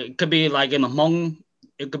 It could be like in a Hmong.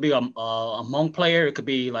 It could be a Hmong player. It could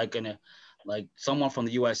be like someone from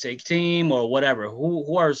the USA team or whatever.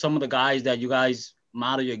 Who are some of the guys that you guys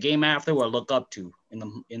model your game after or look up to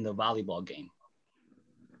in the volleyball game?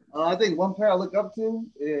 I think one player I look up to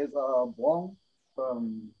is Wong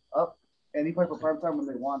from Up, and he played for Prime Time when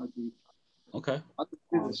they wanted to. Okay. I think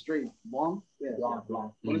he's a straight Wong. Yeah,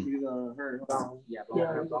 Blong. What is he? Her. Yeah,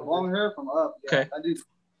 Wong her from Up. Yeah, okay. I do.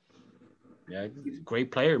 Yeah,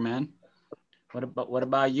 great player, man. What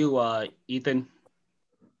about you, Ethan?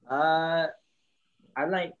 I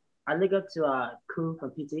look up to Koo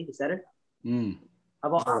from PT, the setter.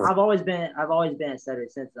 I've always been a setter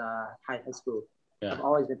since high school. Yeah. I've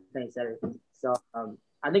always been playing setter. So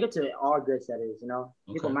I look up to all good setters, you know.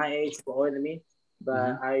 People my age, people older than me.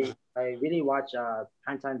 But I really watch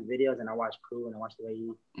Prime Time videos, and I watch Koo, and I watch the way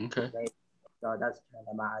he plays. So that's kind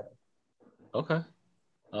of my idol. Okay.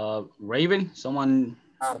 Raven, someone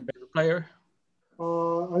favorite player?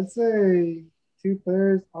 I'd say two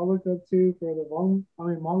players I look up to for the Hmong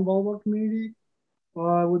volleyball community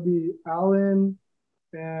would be Alan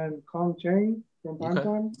and Kong Chang from Prime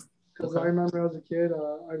Time. Because I remember as a kid,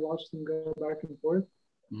 I watched them go back and forth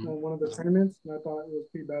in one of the tournaments, and I thought it was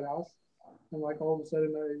pretty badass. And like all of a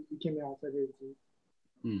sudden, I became an outside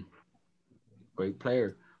team. Great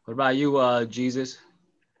player. What about you, Jesus?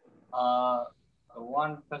 The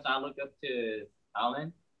one person I look up to is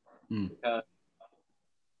Alan. Because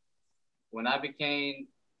when I became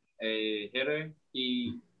a hitter,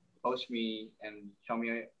 he coached me and showed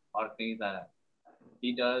me all the things that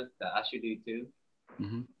he does that I should do too.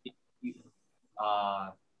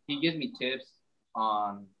 He gives me tips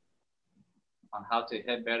on how to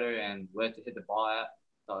hit better and where to hit the ball at.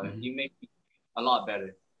 So he makes me a lot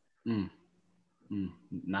better.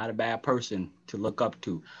 Not a bad person to look up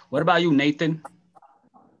to. What about you, Nathan?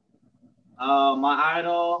 My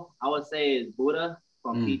idol, I would say, is Buddha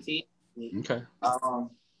from PT. Okay.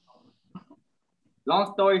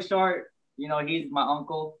 Long story short, you know, he's my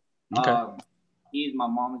uncle. Okay. He's my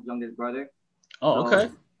mom's youngest brother. Oh, so,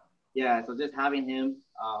 okay. Yeah, so just having him,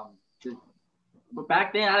 but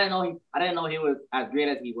back then I didn't know he was as great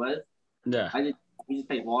as he was. Yeah. He just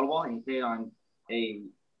played volleyball, and he played on a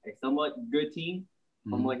somewhat good team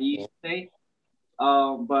from what he used to say.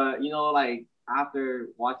 But you know, like after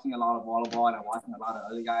watching a lot of volleyball and watching a lot of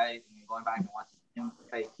other guys and going back and watching him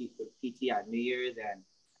play with PT at New Year's and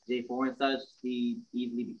J4 and such, he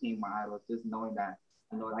easily became my idol. Just knowing that,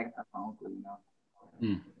 you know, like that's my uncle, you know.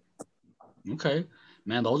 Okay,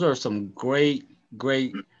 man, those are some great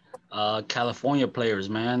California players,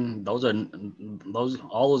 man. All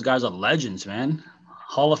those guys are legends, man.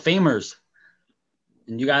 Hall of Famers.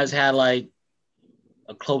 And you guys had like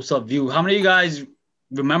a close-up view. How many of you guys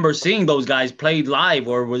remember seeing those guys play live,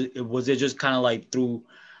 or was it just kind of like through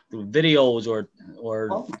videos or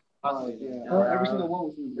every single one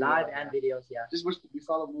was live and videos, yeah. Just wish we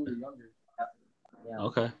saw them when we were younger. Yeah.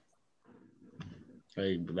 Okay.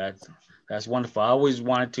 Hey, that's wonderful. I always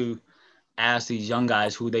wanted to ask these young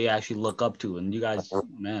guys who they actually look up to, and you guys,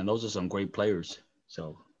 man, those are some great players.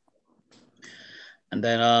 So, and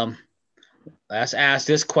then let's ask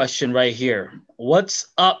this question right here. What's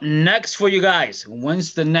up next for you guys?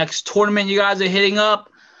 When's the next tournament you guys are hitting up?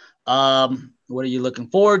 What are you looking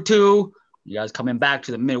forward to? You guys coming back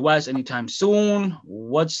to the Midwest anytime soon?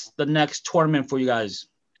 What's the next tournament for you guys?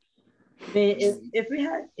 I mean, if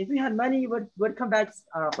we had money, would come back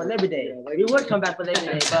for Labor Day. We would come back for Labor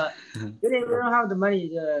Day, but we don't have the money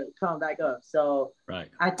to come back up. So right.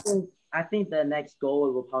 I think the next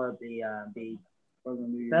goal will probably be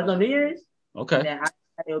Fresno New Year's. Okay. And then after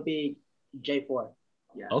that, it'll be J4.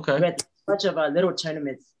 Yeah. Okay. We had a bunch of little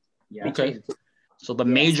tournaments. Yeah. Okay. So the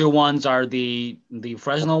major ones are the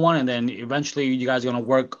Fresno one, and then eventually you guys are gonna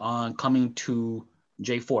work on coming to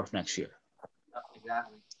J4 next year.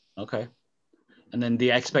 Exactly. Okay. And then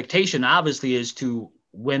the expectation obviously is to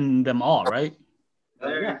win them all, right?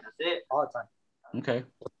 Yeah, that's it. All the time. Okay.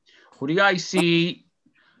 Who do you guys see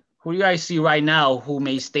right now who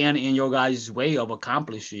may stand in your guys' way of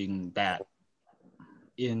accomplishing that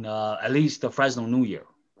in at least the Fresno New Year?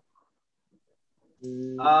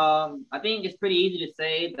 I think it's pretty easy to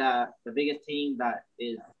say that the biggest team that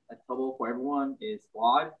is a trouble for everyone is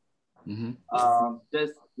Squad.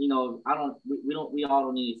 Just, you know, we all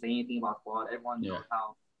don't need to say anything about Squad. Everyone knows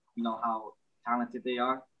how talented they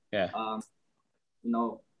are. Yeah. You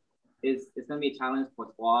know, it's gonna be a challenge for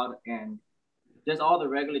Squad and just all the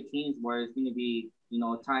regular teams where it's gonna be, you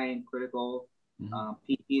know, Time Critical,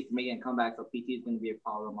 PT is making a comeback, so PT is gonna be a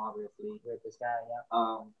problem, obviously. With this guy,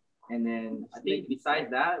 yeah. And then I think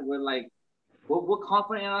besides that, we're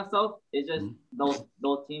confident in ourselves. It's just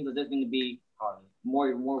those teams are just gonna be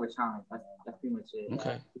more of a challenge. That's pretty much it.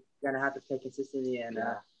 Okay. You're gonna have to play consistently, and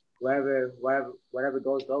whatever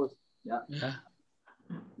goes. Yeah. Yeah.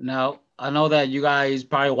 Now, I know that you guys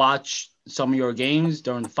probably watch some of your games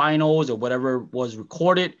during the finals or whatever was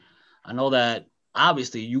recorded. I know that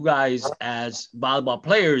obviously you guys as volleyball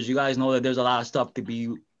players, you guys know that there's a lot of stuff to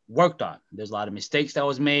be worked on. There's a lot of mistakes that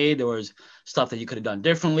was made. There was stuff that you could have done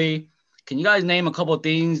differently. Can you guys name a couple of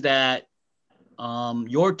things that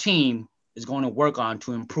your team is going to work on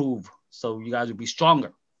to improve so you guys would be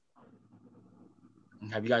stronger?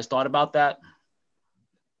 Have you guys thought about that?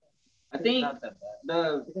 I think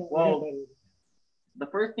the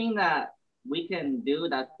first thing that we can do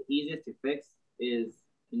that's easiest to fix is,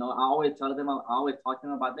 you know, I always talk to them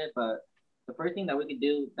about it, but the first thing that we can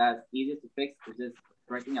do that's easiest to fix is just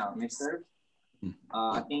correcting our missed serves.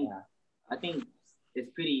 I think it's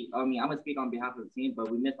pretty. I mean, I'm gonna speak on behalf of the team, but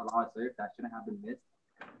we missed a lot of serves that shouldn't have been missed.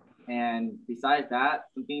 And besides that,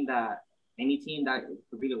 something that any team that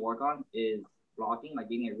could really work on is blocking, like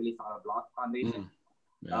getting a really solid block foundation.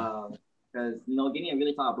 Because you know, getting a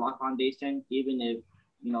really solid block foundation, even if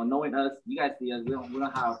you know, knowing us, you guys see us, we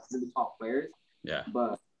don't have really top players. Yeah.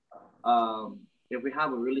 But if we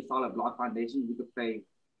have a really solid block foundation, we could play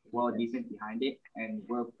well defense behind it, and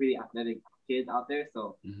we're pretty athletic kids out there,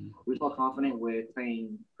 so we feel confident with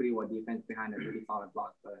playing pretty well defense behind a really solid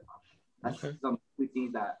block. But that's some quick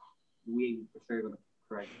things that we for sure going to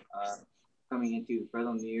correct coming into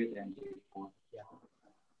further New Year's and New Year's before.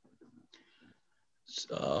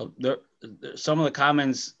 There, some of the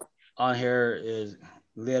comments on here is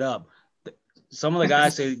lit up. Some of the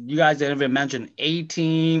guys say you guys didn't even mention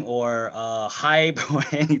A-Team or hype or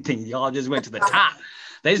anything. Y'all just went to the top.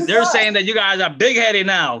 They're saying that you guys are big-headed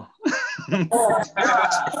now. Like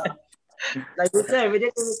we said, we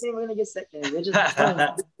didn't say we're gonna get second. We're just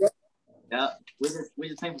yeah, we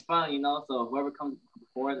just playing for fun, you know. So whoever comes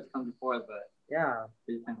before us comes before us, but yeah,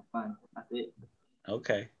 we're just playing for fun. That's it.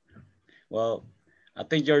 Okay. Well, I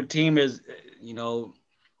think your team is, you know,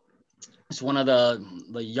 it's one of the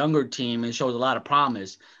younger team and shows a lot of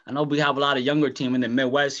promise. I know we have a lot of younger team in the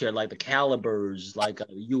Midwest here, like the Calibers, like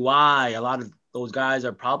UI. A lot of those guys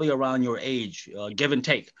are probably around your age, give and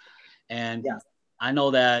take. And I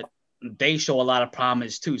know that they show a lot of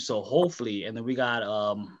promise too. So hopefully, and then we got,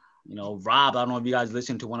 you know, Rob. I don't know if you guys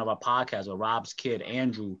listen to one of our podcasts or Rob's kid,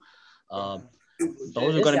 Andrew.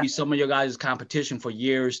 Those are going to be some of your guys' competition for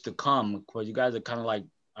years to come, because you guys are kind of like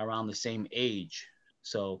around the same age.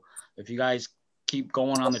 So if you guys keep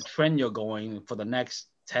going on the trend you're going for the next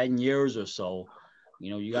 10 years or so, you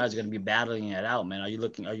know, you guys are going to be battling it out, man. Are you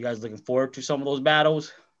guys looking forward to some of those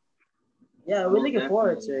battles? Yeah, we're looking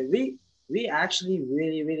forward to it. We actually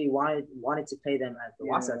really wanted to play them at the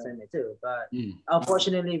Wasa tournament too, but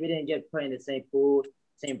unfortunately we didn't get put in the same pool,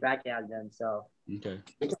 same bracket as them. So we can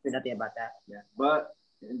do nothing about that. Yeah, but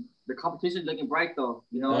the competition is looking bright though.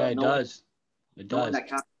 You know, it does. It does.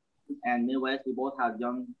 And Midwest, we both have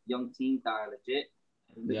young teams that are legit.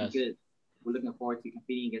 Looking good. We're looking forward to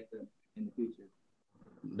competing against them in the future.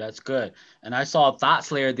 That's good. And I saw Thought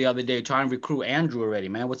Slayer the other day trying to recruit Andrew already,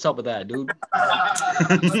 man. What's up with that, dude?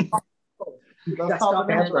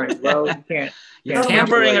 You're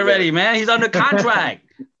tampering already, man. He's under contract.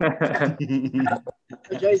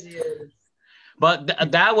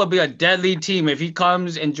 But that would be a deadly team. If he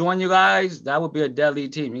comes and join you guys, that would be a deadly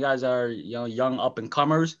team. You guys are, you know, young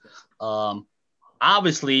up-and-comers.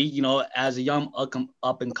 Obviously, you know, as a young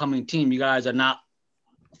up-and-coming team, you guys are not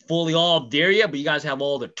fully all there yet, but you guys have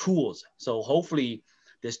all the tools. So hopefully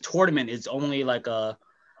this tournament is only like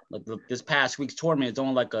this past week's tournament is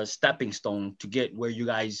only like a stepping stone to get where you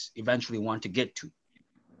guys eventually want to get to.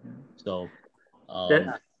 So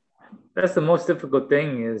that's the most difficult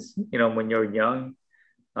thing is, you know, when you're young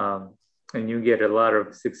and you get a lot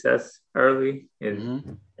of success early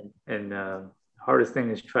and hardest thing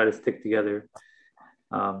is try to stick together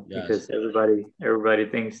because everybody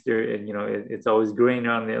thinks they're, and you know, it's always green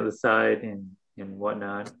on the other side and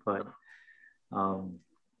whatnot, but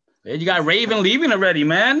you got Raven leaving already,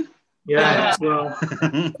 man. Yeah, well,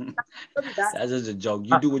 that's just a joke.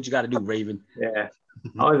 You do what you got to do, Raven. Yeah,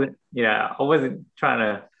 I wasn't trying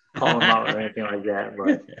to call him out or anything like that,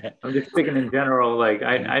 but I'm just speaking in general. Like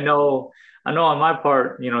I know on my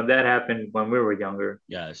part, you know, that happened when we were younger.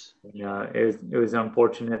 Yes. It was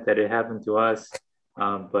unfortunate that it happened to us,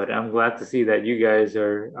 but I'm glad to see that you guys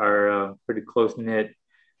are pretty close knit.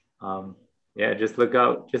 Yeah, just look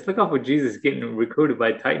out for Jesus getting recruited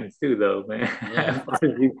by Titans too, though, man. Yeah.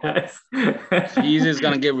 You guys. Jesus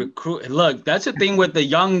gonna get recruited. Look, that's the thing with the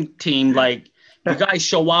young team. Like, you guys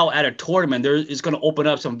show out at a tournament, it's gonna open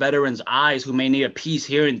up some veterans' eyes who may need a piece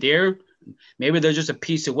here and there. Maybe they're just a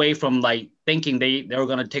piece away from like thinking they're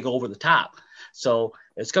gonna take over the top. So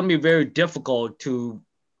it's gonna be very difficult to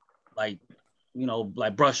like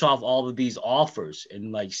like brush off all of these offers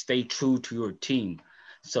and like stay true to your team.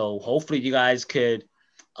 So hopefully you guys could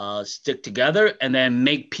stick together and then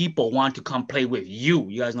make people want to come play with you.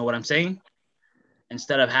 You guys know what I'm saying?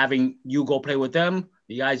 Instead of having you go play with them,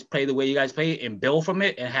 you guys play the way you guys play and build from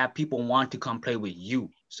it and have people want to come play with you.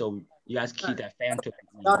 So you guys keep that fan to it.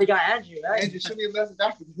 Oh, they got Andrew, right? Andrew, should be a message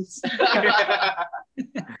after this.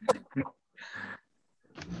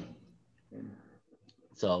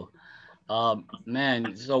 So,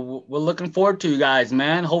 man, so we're looking forward to you guys,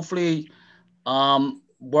 man. Hopefully,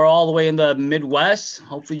 we're all the way in the Midwest.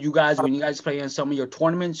 Hopefully, you guys, when you guys play in some of your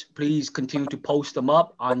tournaments, please continue to post them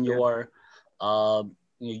up on your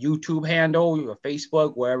YouTube handle, your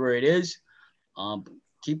Facebook, wherever it is.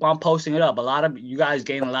 Keep on posting it up. A lot of you guys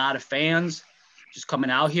gain a lot of fans just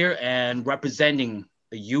coming out here and representing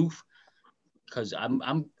the youth. Because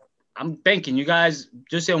I'm thinking you guys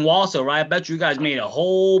just in Walsall, right? I bet you guys made a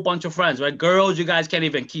whole bunch of friends, right? Girls, you guys can't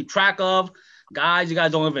even keep track of. Guys, you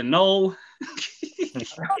guys don't even know.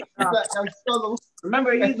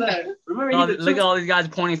 Remember, look at all these guys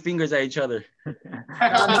pointing fingers at each other.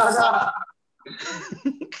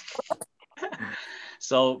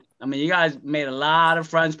 So, I mean, you guys made a lot of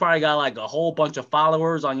friends, probably got like a whole bunch of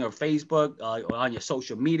followers on your Facebook, or on your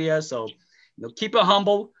social media. So, keep it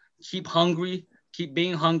humble, keep hungry, keep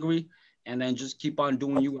being hungry, and then just keep on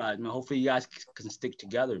doing you guys, man. Hopefully you guys can stick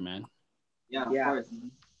together, man. Yeah, of course.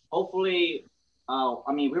 Hopefully,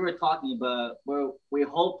 I mean, we were talking, but we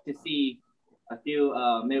hope to see a few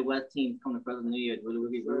Midwest teams come to Fresno New Year. We're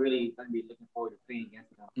really going to be looking forward to playing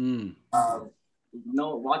against them.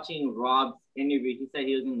 Watching Rob's interview, he said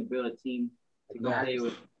he was going to build a team to go play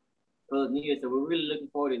with Fresno New Year. So we're really looking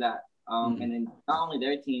forward to that. And then not only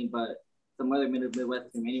their team, but some other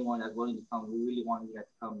Midwest team, anyone that's willing to come. We really want you guys to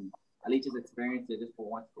come, at least just experience it just for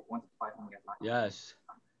once to fight them.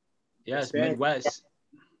 Yes, Midwest.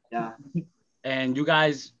 Yeah. And you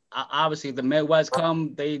guys, obviously, the Midwest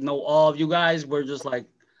come, they know all of you guys. We're just like,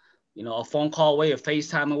 a phone call away, a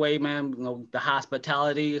FaceTime away, man. The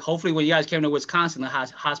hospitality. Hopefully, when you guys came to Wisconsin, the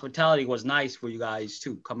hospitality was nice for you guys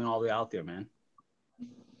too, coming all the way out there, man.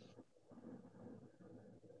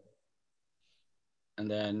 And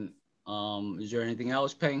then, is there anything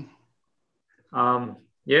else, Peng?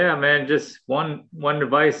 Yeah, man. Just one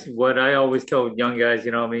advice. What I always tell young guys,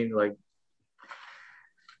 like,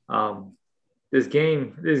 this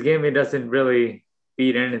game, it doesn't really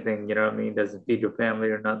feed anything, it doesn't feed your family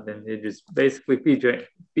or nothing. It just basically feeds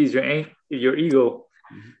your ego.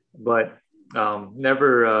 But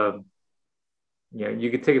never,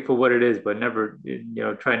 you can take it for what it is, but never,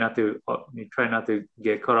 try not to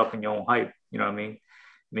get caught up in your own hype. You know what I mean?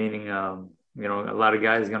 Meaning, a lot of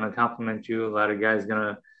guys gonna compliment you, a lot of guys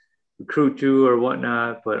gonna recruit you or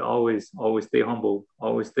whatnot, but always stay humble,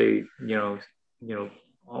 always stay,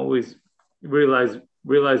 always realize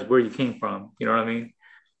where you came from, you know what I mean?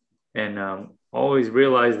 And always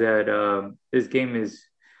realize that this game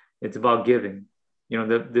it's about giving.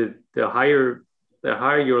 The higher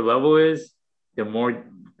your level is, the more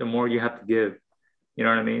you have to give. You know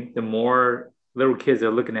what I mean? The more little kids are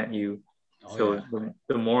looking at you.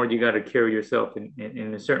 The more you got to carry yourself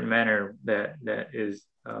in a certain manner that is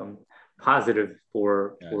positive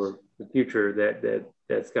for the future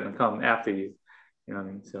that's gonna come after you. You know what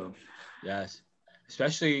I mean? So yes,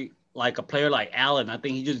 especially like a player like Allen. I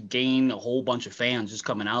think he just gained a whole bunch of fans just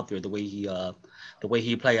coming out there the way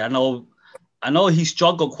he played. I know he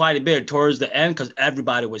struggled quite a bit towards the end because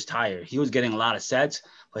everybody was tired. He was getting a lot of sets,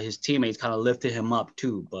 but his teammates kind of lifted him up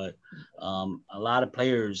too. But a lot of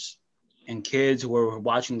players and kids who were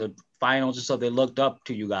watching the finals and stuff, they looked up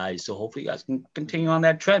to you guys. So hopefully you guys can continue on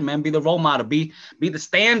that trend, man. Be the role model, be the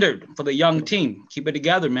standard for the young team. Keep it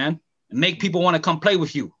together, man, and make people want to come play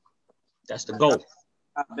with you. That's the goal.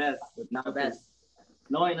 Not best.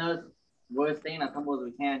 Knowing us, we're staying as humble as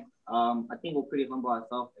we can. I think we're pretty humble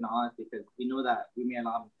ourselves, in honesty, because we know that we made a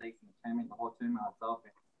lot of mistakes in the tournament, the whole tournament ourselves.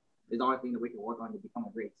 There's always things that we can work on to become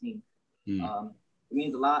a great team. It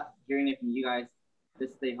means a lot hearing it from you guys.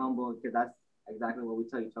 Just stay humble, because that's exactly what we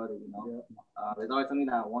tell each other, There's always something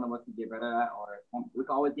that one of us can get better at, or we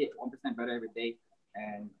can always get 1% better every day.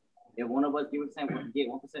 And if one of us get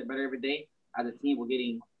 1% better every day, as a team, we're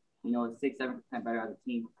getting, 6-7% better as a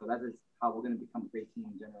team. So that's just how we're going to become a great team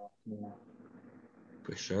in general.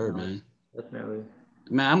 For sure, man. Definitely.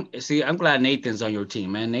 Man, I'm glad Nathan's on your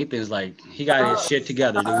team, man. Nathan's like, he got his shit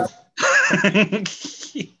together, dude.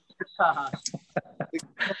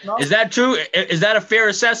 Is that true? Is that a fair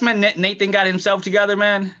assessment? Nathan got himself together,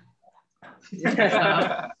 man.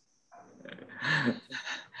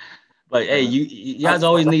 But hey, you guys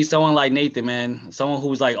always need someone like Nathan, man. Someone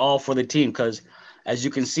who's like all for the team, because as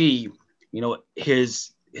you can see, you know,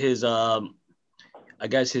 his I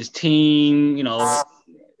guess his team, you know,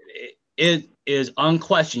 it is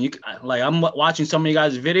unquestioned. You like I'm watching some of you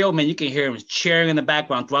guys' video, man. You can hear him cheering in the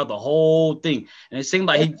background throughout the whole thing, and it seemed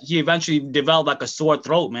like he eventually developed like a sore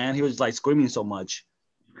throat, man. He was like screaming so much.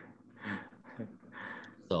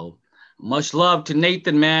 So much love to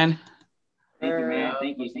Nathan, man. Thank you, man.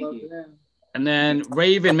 Thank you. And then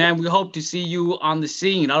Raven, man, we hope to see you on the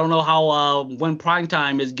scene. I don't know how when prime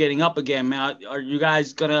time is getting up again, man. Are you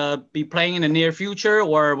guys gonna be playing in the near future,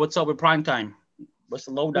 or what's up with prime time? What's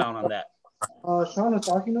the lowdown on that? Sean is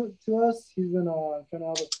talking to us. He's been trying to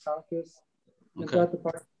have us practice at the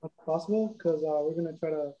park as possible, because we're gonna try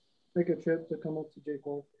to make a trip to come up to J.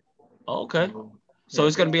 Cole. Okay, so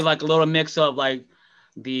it's gonna be like a little mix of like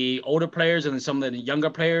the older players and some of the younger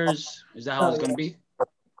players. Is that how it's gonna be?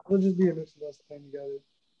 It'll just be a mix of us playing together.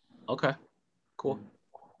 Okay, cool.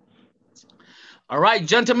 All right,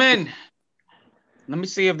 gentlemen. Let me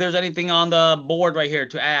see if there's anything on the board right here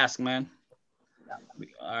to ask, man.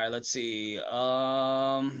 All right, let's see. You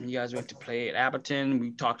guys went to play at Appleton.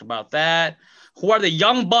 We talked about that. Who are the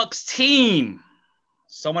Young Bucks team?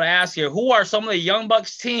 Someone asked here, who are some of the Young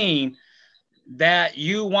Bucks team that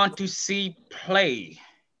you want to see play?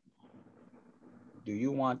 Do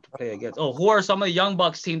you want to play against? Oh, who are some of the Young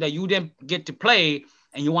Bucks team that you didn't get to play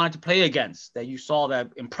and you wanted to play against that you saw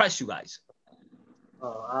that impressed you guys?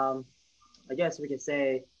 I guess we could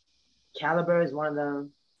say Caliber is one of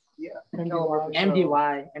them. Yeah.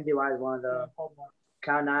 MDY is one of them.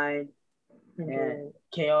 Cloud9 and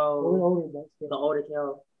KO. The older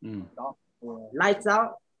KO. Lights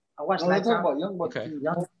Out. I watched Lights Out. About Young Bucks. Okay.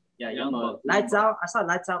 Young Bucks. Lights Out. I saw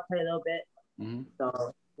Lights Out play a little bit. Mm-hmm.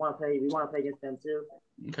 So we want to play against them too.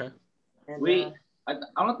 Okay. And, I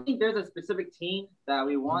don't think there's a specific team that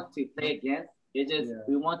we want to play against. It's just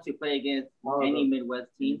we want to play against any Midwest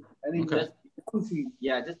team. Okay.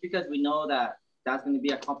 Just because we know that that's going to be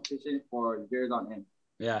a competition for years on end.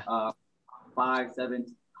 Yeah. 5, 7,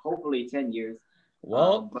 hopefully 10 years.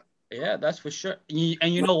 Well, yeah, that's for sure.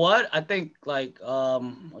 And you know what? I think like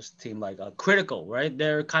what's the team like? Critical, right?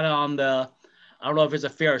 They're kind of on the. I don't know if it's a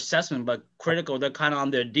fair assessment, but Critical, they're kind of on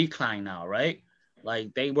their decline now, right?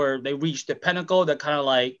 Like they reached the pinnacle. They're kind of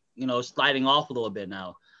like, you know, sliding off a little bit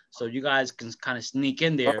now. So you guys can kind of sneak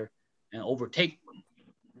in there and overtake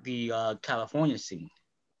the California scene.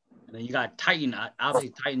 And then you got Titan.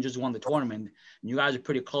 Obviously, Titan just won the tournament. And you guys are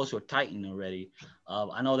pretty close with Titan already.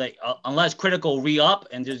 I know that unless Critical re-up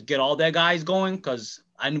and just get all their guys going, because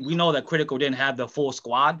we know that Critical didn't have the full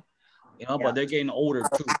squad, you know, but they're getting older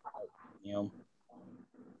too, you know.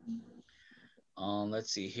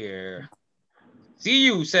 Let's see here.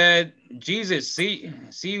 CU said, Jesus,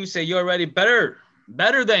 CU said you're already better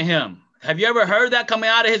than him. Have you ever heard that coming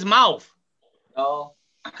out of his mouth? No.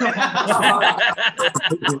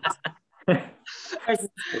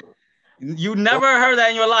 You never heard that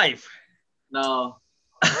in your life? No.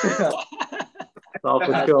 All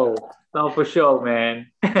for show. All for show,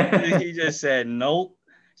 man. He just said nope.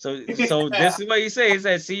 So this is what he said. He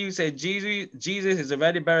said, see, you said Jesus is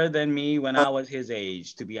already better than me when I was his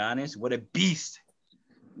age. To be honest, what a beast.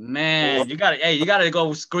 Man, you gotta go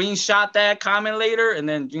screenshot that comment later and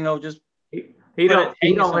then, you know, just he don't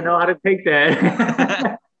even know how to take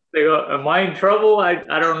that. They go, am I in trouble? I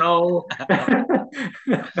don't know.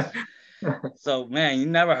 So man, you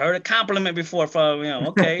never heard a compliment before from, you know,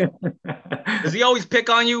 okay. Does he always pick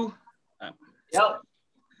on you? Yep.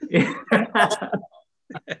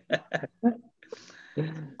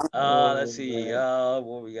 Let's see.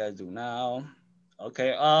 What we guys do now?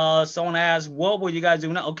 Okay. Someone asked, what will you guys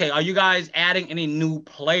do now? Okay, are you guys adding any new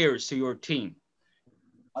players to your team?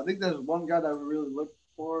 I think there's one guy that we really look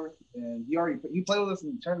for, and he played with us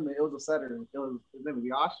in the tournament. It was a setter. His name was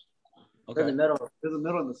Yash. Okay. There's a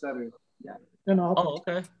middle in the setter. Yeah. Oh,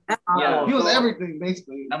 okay. Yeah. He was everything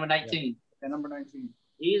basically. Number 19. Yeah, number 19.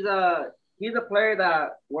 He's a player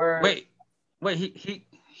that we're Wait,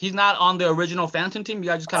 he's not on the original Phantom team.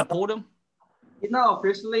 You guys just kind of pulled him? He's not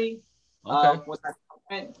officially. Okay.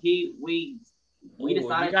 We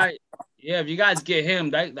decided. If you guys get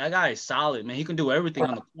him, that guy is solid, man. He can do everything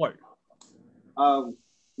on the court.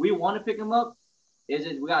 We want to pick him up. It's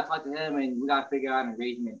just we gotta talk to him and we gotta figure out an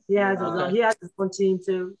arrangement. He has his own team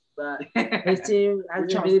too, but his team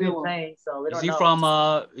hasn't really been playing, so we don't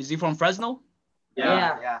know. Is he from Fresno?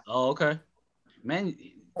 Yeah. Oh, okay. Man,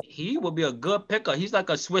 he will be a good picker. He's like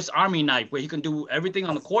a Swiss Army knife where he can do everything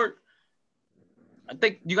on the court. I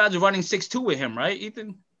think you guys are running 6'2" with him, right,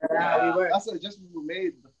 Ethan? Yeah, we were. That's just what we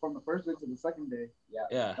made from the first day to the second day.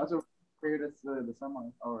 Yeah. That's what figured it's the semi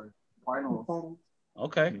or finals.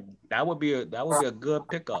 Okay, that would be a good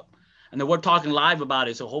pickup. And then we're talking live about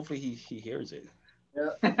it, so hopefully he hears it.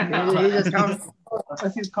 Yeah. He just comes.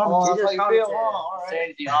 He's coming. He just comes.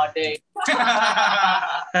 Synergy all day.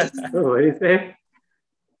 What do you say?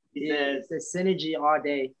 He says It's synergy all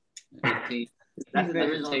day. that's the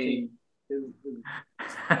original team.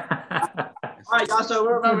 All right, y'all. So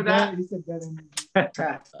we'll remember that. He said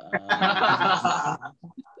that.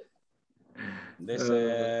 They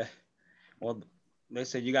said, well, they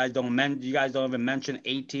said you guys don't even mention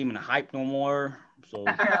A-Team and hype no more. So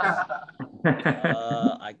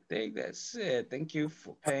I think that's it. Thank you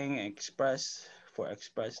for paying Express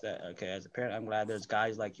that. Okay, as a parent, I'm glad there's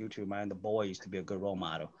guys like you to remind the boys to be a good role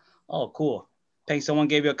model. Oh, cool. Think someone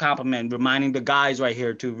gave you a compliment, reminding the guys right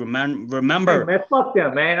here to remember. Hey, man, fuck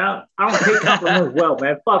them, man. I don't take compliments well,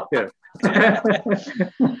 man. Fuck them.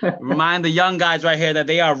 Remind the young guys right here that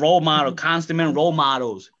they are role model, constant role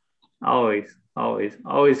models. Always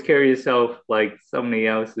carry yourself like somebody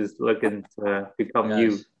else is looking to become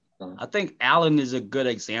you. I think Allen is a good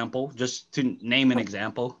example, just to name an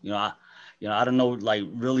example. I don't know like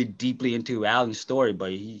really deeply into Allen's story,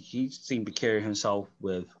 but he seemed to carry himself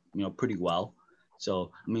with pretty well.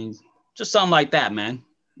 So I mean, just something like that, man.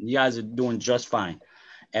 You guys are doing just fine,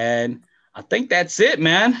 and I think that's it,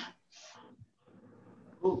 man.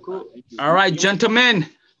 Cool. All right, gentlemen.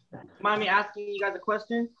 Mind me asking you guys a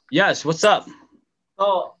question? Yes. What's up?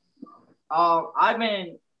 So, I've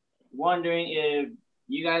been wondering if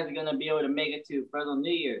you guys are gonna be able to make it to Fresno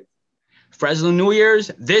New Year's. Fresno New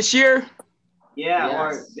Year's this year? Yeah, yes.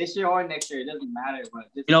 Or this year or next year. It doesn't matter.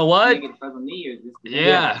 But just you know what? Make it to Fresno New Year's this year.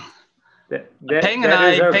 Yeah. That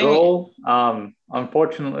is our goal.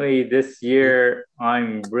 Unfortunately, this year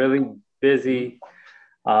I'm really busy.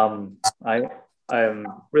 I'm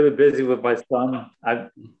really busy with my son. I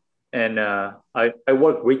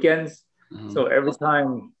work weekends, so every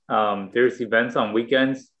time there's events on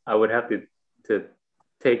weekends, I would have to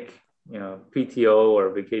take PTO or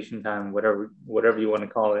vacation time, whatever you want to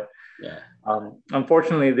call it. Yeah.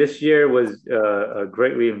 Unfortunately, this year was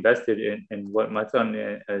greatly invested in what my son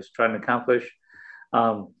is trying to accomplish.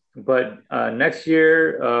 But next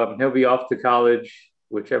year he'll be off to college,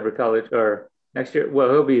 whichever college, or next year. Well,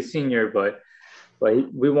 he'll be a senior, but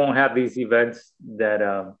we won't have these events that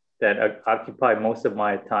occupy most of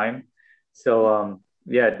my time. So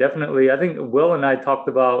yeah, definitely. I think Will and I talked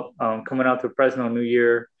about coming out to Fresno New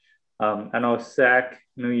Year. I know SAC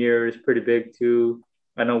New Year is pretty big too.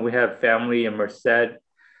 I know we have family in Merced.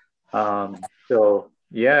 So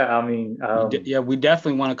yeah, I mean, we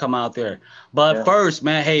definitely want to come out there. But first,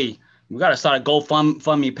 man, hey, we gotta start a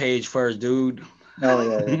GoFundMe page first, dude.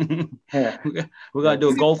 Oh yeah. We're gonna do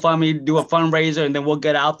a GoFundMe, do a fundraiser, and then we'll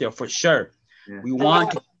get out there for sure. Yeah. We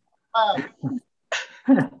want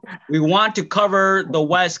to cover the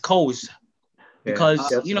West Coast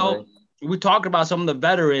because we talked about some of the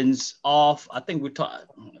veterans off. I think we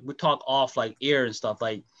talk off like air and stuff.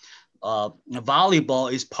 Like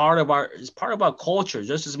volleyball is part of our culture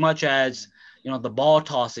just as much as the ball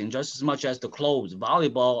tossing, just as much as the clothes.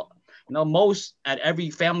 Volleyball, most at every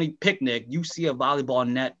family picnic you see a volleyball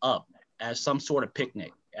net up as some sort of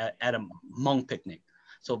picnic at a Hmong picnic.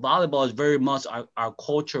 So volleyball is very much our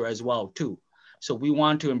culture as well too. So we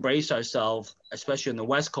want to embrace ourselves, especially in the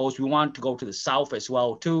West Coast. We want to go to the South as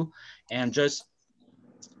well too, and just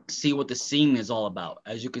see what the scene is all about.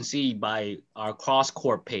 As you can see by our cross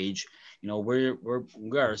court page, we want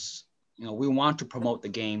to promote the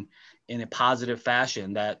game in a positive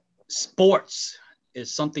fashion. That sports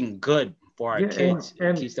is something good for our kids.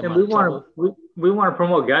 And we want to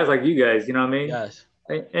promote guys like you guys. You know what I mean? Yes.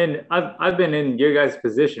 And I've been in your guys'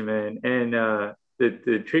 position, man, and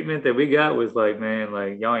the treatment that we got was like, man,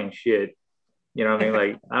 like y'all ain't shit. You know what I mean?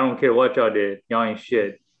 Like I don't care what y'all did, y'all ain't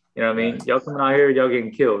shit. You know what I mean? Y'all coming out here, y'all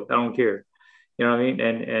getting killed. I don't care. You know what I mean?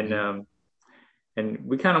 And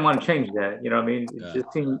we kind of want to change that. You know what I mean? Yeah.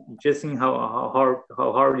 Just seeing how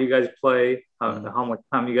hard you guys play, how much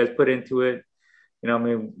time you guys put into it. You know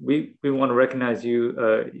what I mean? We want to recognize you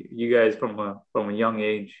guys from a young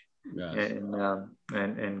age. Yes.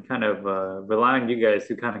 And kind of rely on you guys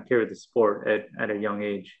to kind of carry the sport at a young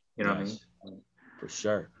age. You know what I mean? For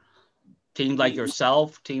sure. Teams like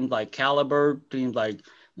yourself, teams like Caliber, teams like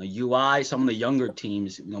UI, some of the younger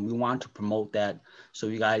teams, we want to promote that so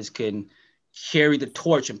you guys can carry the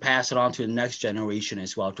torch and pass it on to the next generation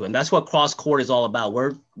as well too. And that's what cross court is all about.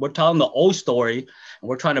 We're telling the old story and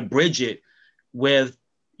we're trying to bridge it with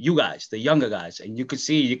you guys, the younger guys. And you could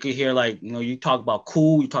hear like, you talk about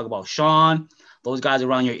Cool, you talk about Sean, those guys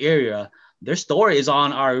around your area. their story is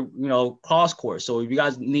on our, cross course. So if you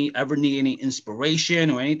guys ever need any inspiration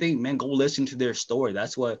or anything, man, go listen to their story.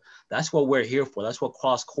 That's what we're here for. That's what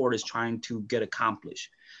cross court is trying to get accomplished.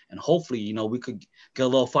 And hopefully, we could get a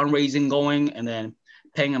little fundraising going, and then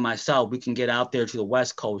Peng and myself, we can get out there to the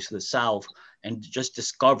West Coast, to the South, and just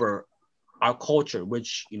discover our culture,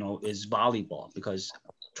 which, is volleyball. Because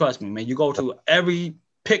trust me, man, you go to every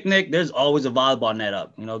picnic, there's always a volleyball net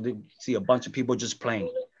up. They see a bunch of people just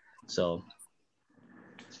playing. So,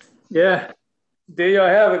 yeah, there you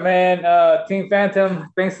have it, man. Team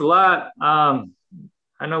Phantom, thanks a lot.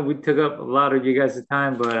 I know we took up a lot of you guys'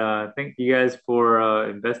 time, but thank you guys for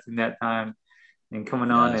investing that time and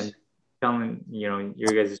coming on and telling, your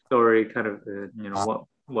guys' story, kind of,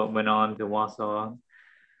 what went on to Wausau.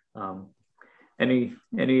 Any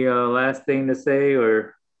last thing to say,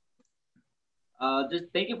 or? Just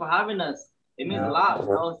thank you for having us. It means a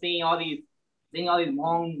lot, seeing all these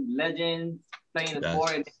long legends playing the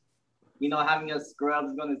sport, and having us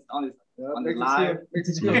scrubs on the live. Makes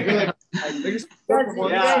us feel good.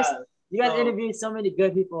 You guys interviewed so many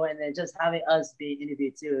good people, and then just having us be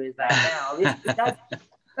interviewed too is like, that's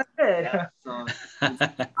good.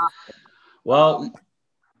 Well,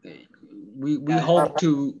 we hope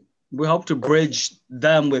to bridge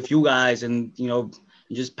them with you guys, and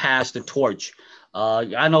just pass the torch.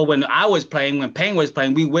 I know when I was playing, when Peng was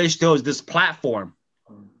playing, we wished there was this platform,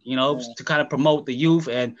 to kind of promote the youth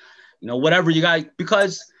and, whatever you guys,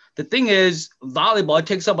 because the thing is, volleyball, it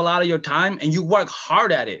takes up a lot of your time and you work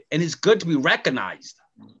hard at it. And it's good to be recognized,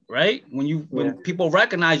 right? When people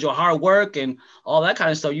recognize your hard work and all that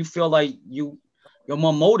kind of stuff, you feel like you're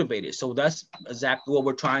more motivated. So that's exactly what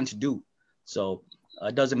we're trying to do. So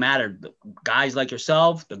it doesn't matter. The guys like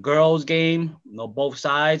yourself, the girls game, both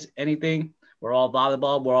sides, anything. We're all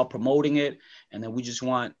volleyball. We're all promoting it. And then we just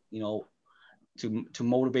want, to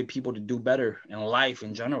motivate people to do better in life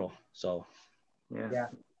in general. So, yeah.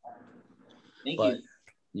 Thank you.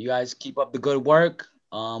 You guys keep up the good work.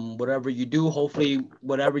 Whatever you do, hopefully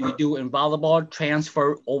whatever you do in volleyball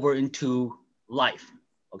transfer over into life.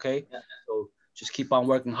 Okay? Yeah. So just keep on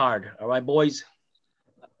working hard. All right, boys?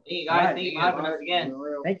 Thank you, guys. Thank you for having us again.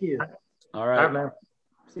 Thank you. All right, man.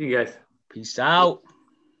 See you guys. Peace out.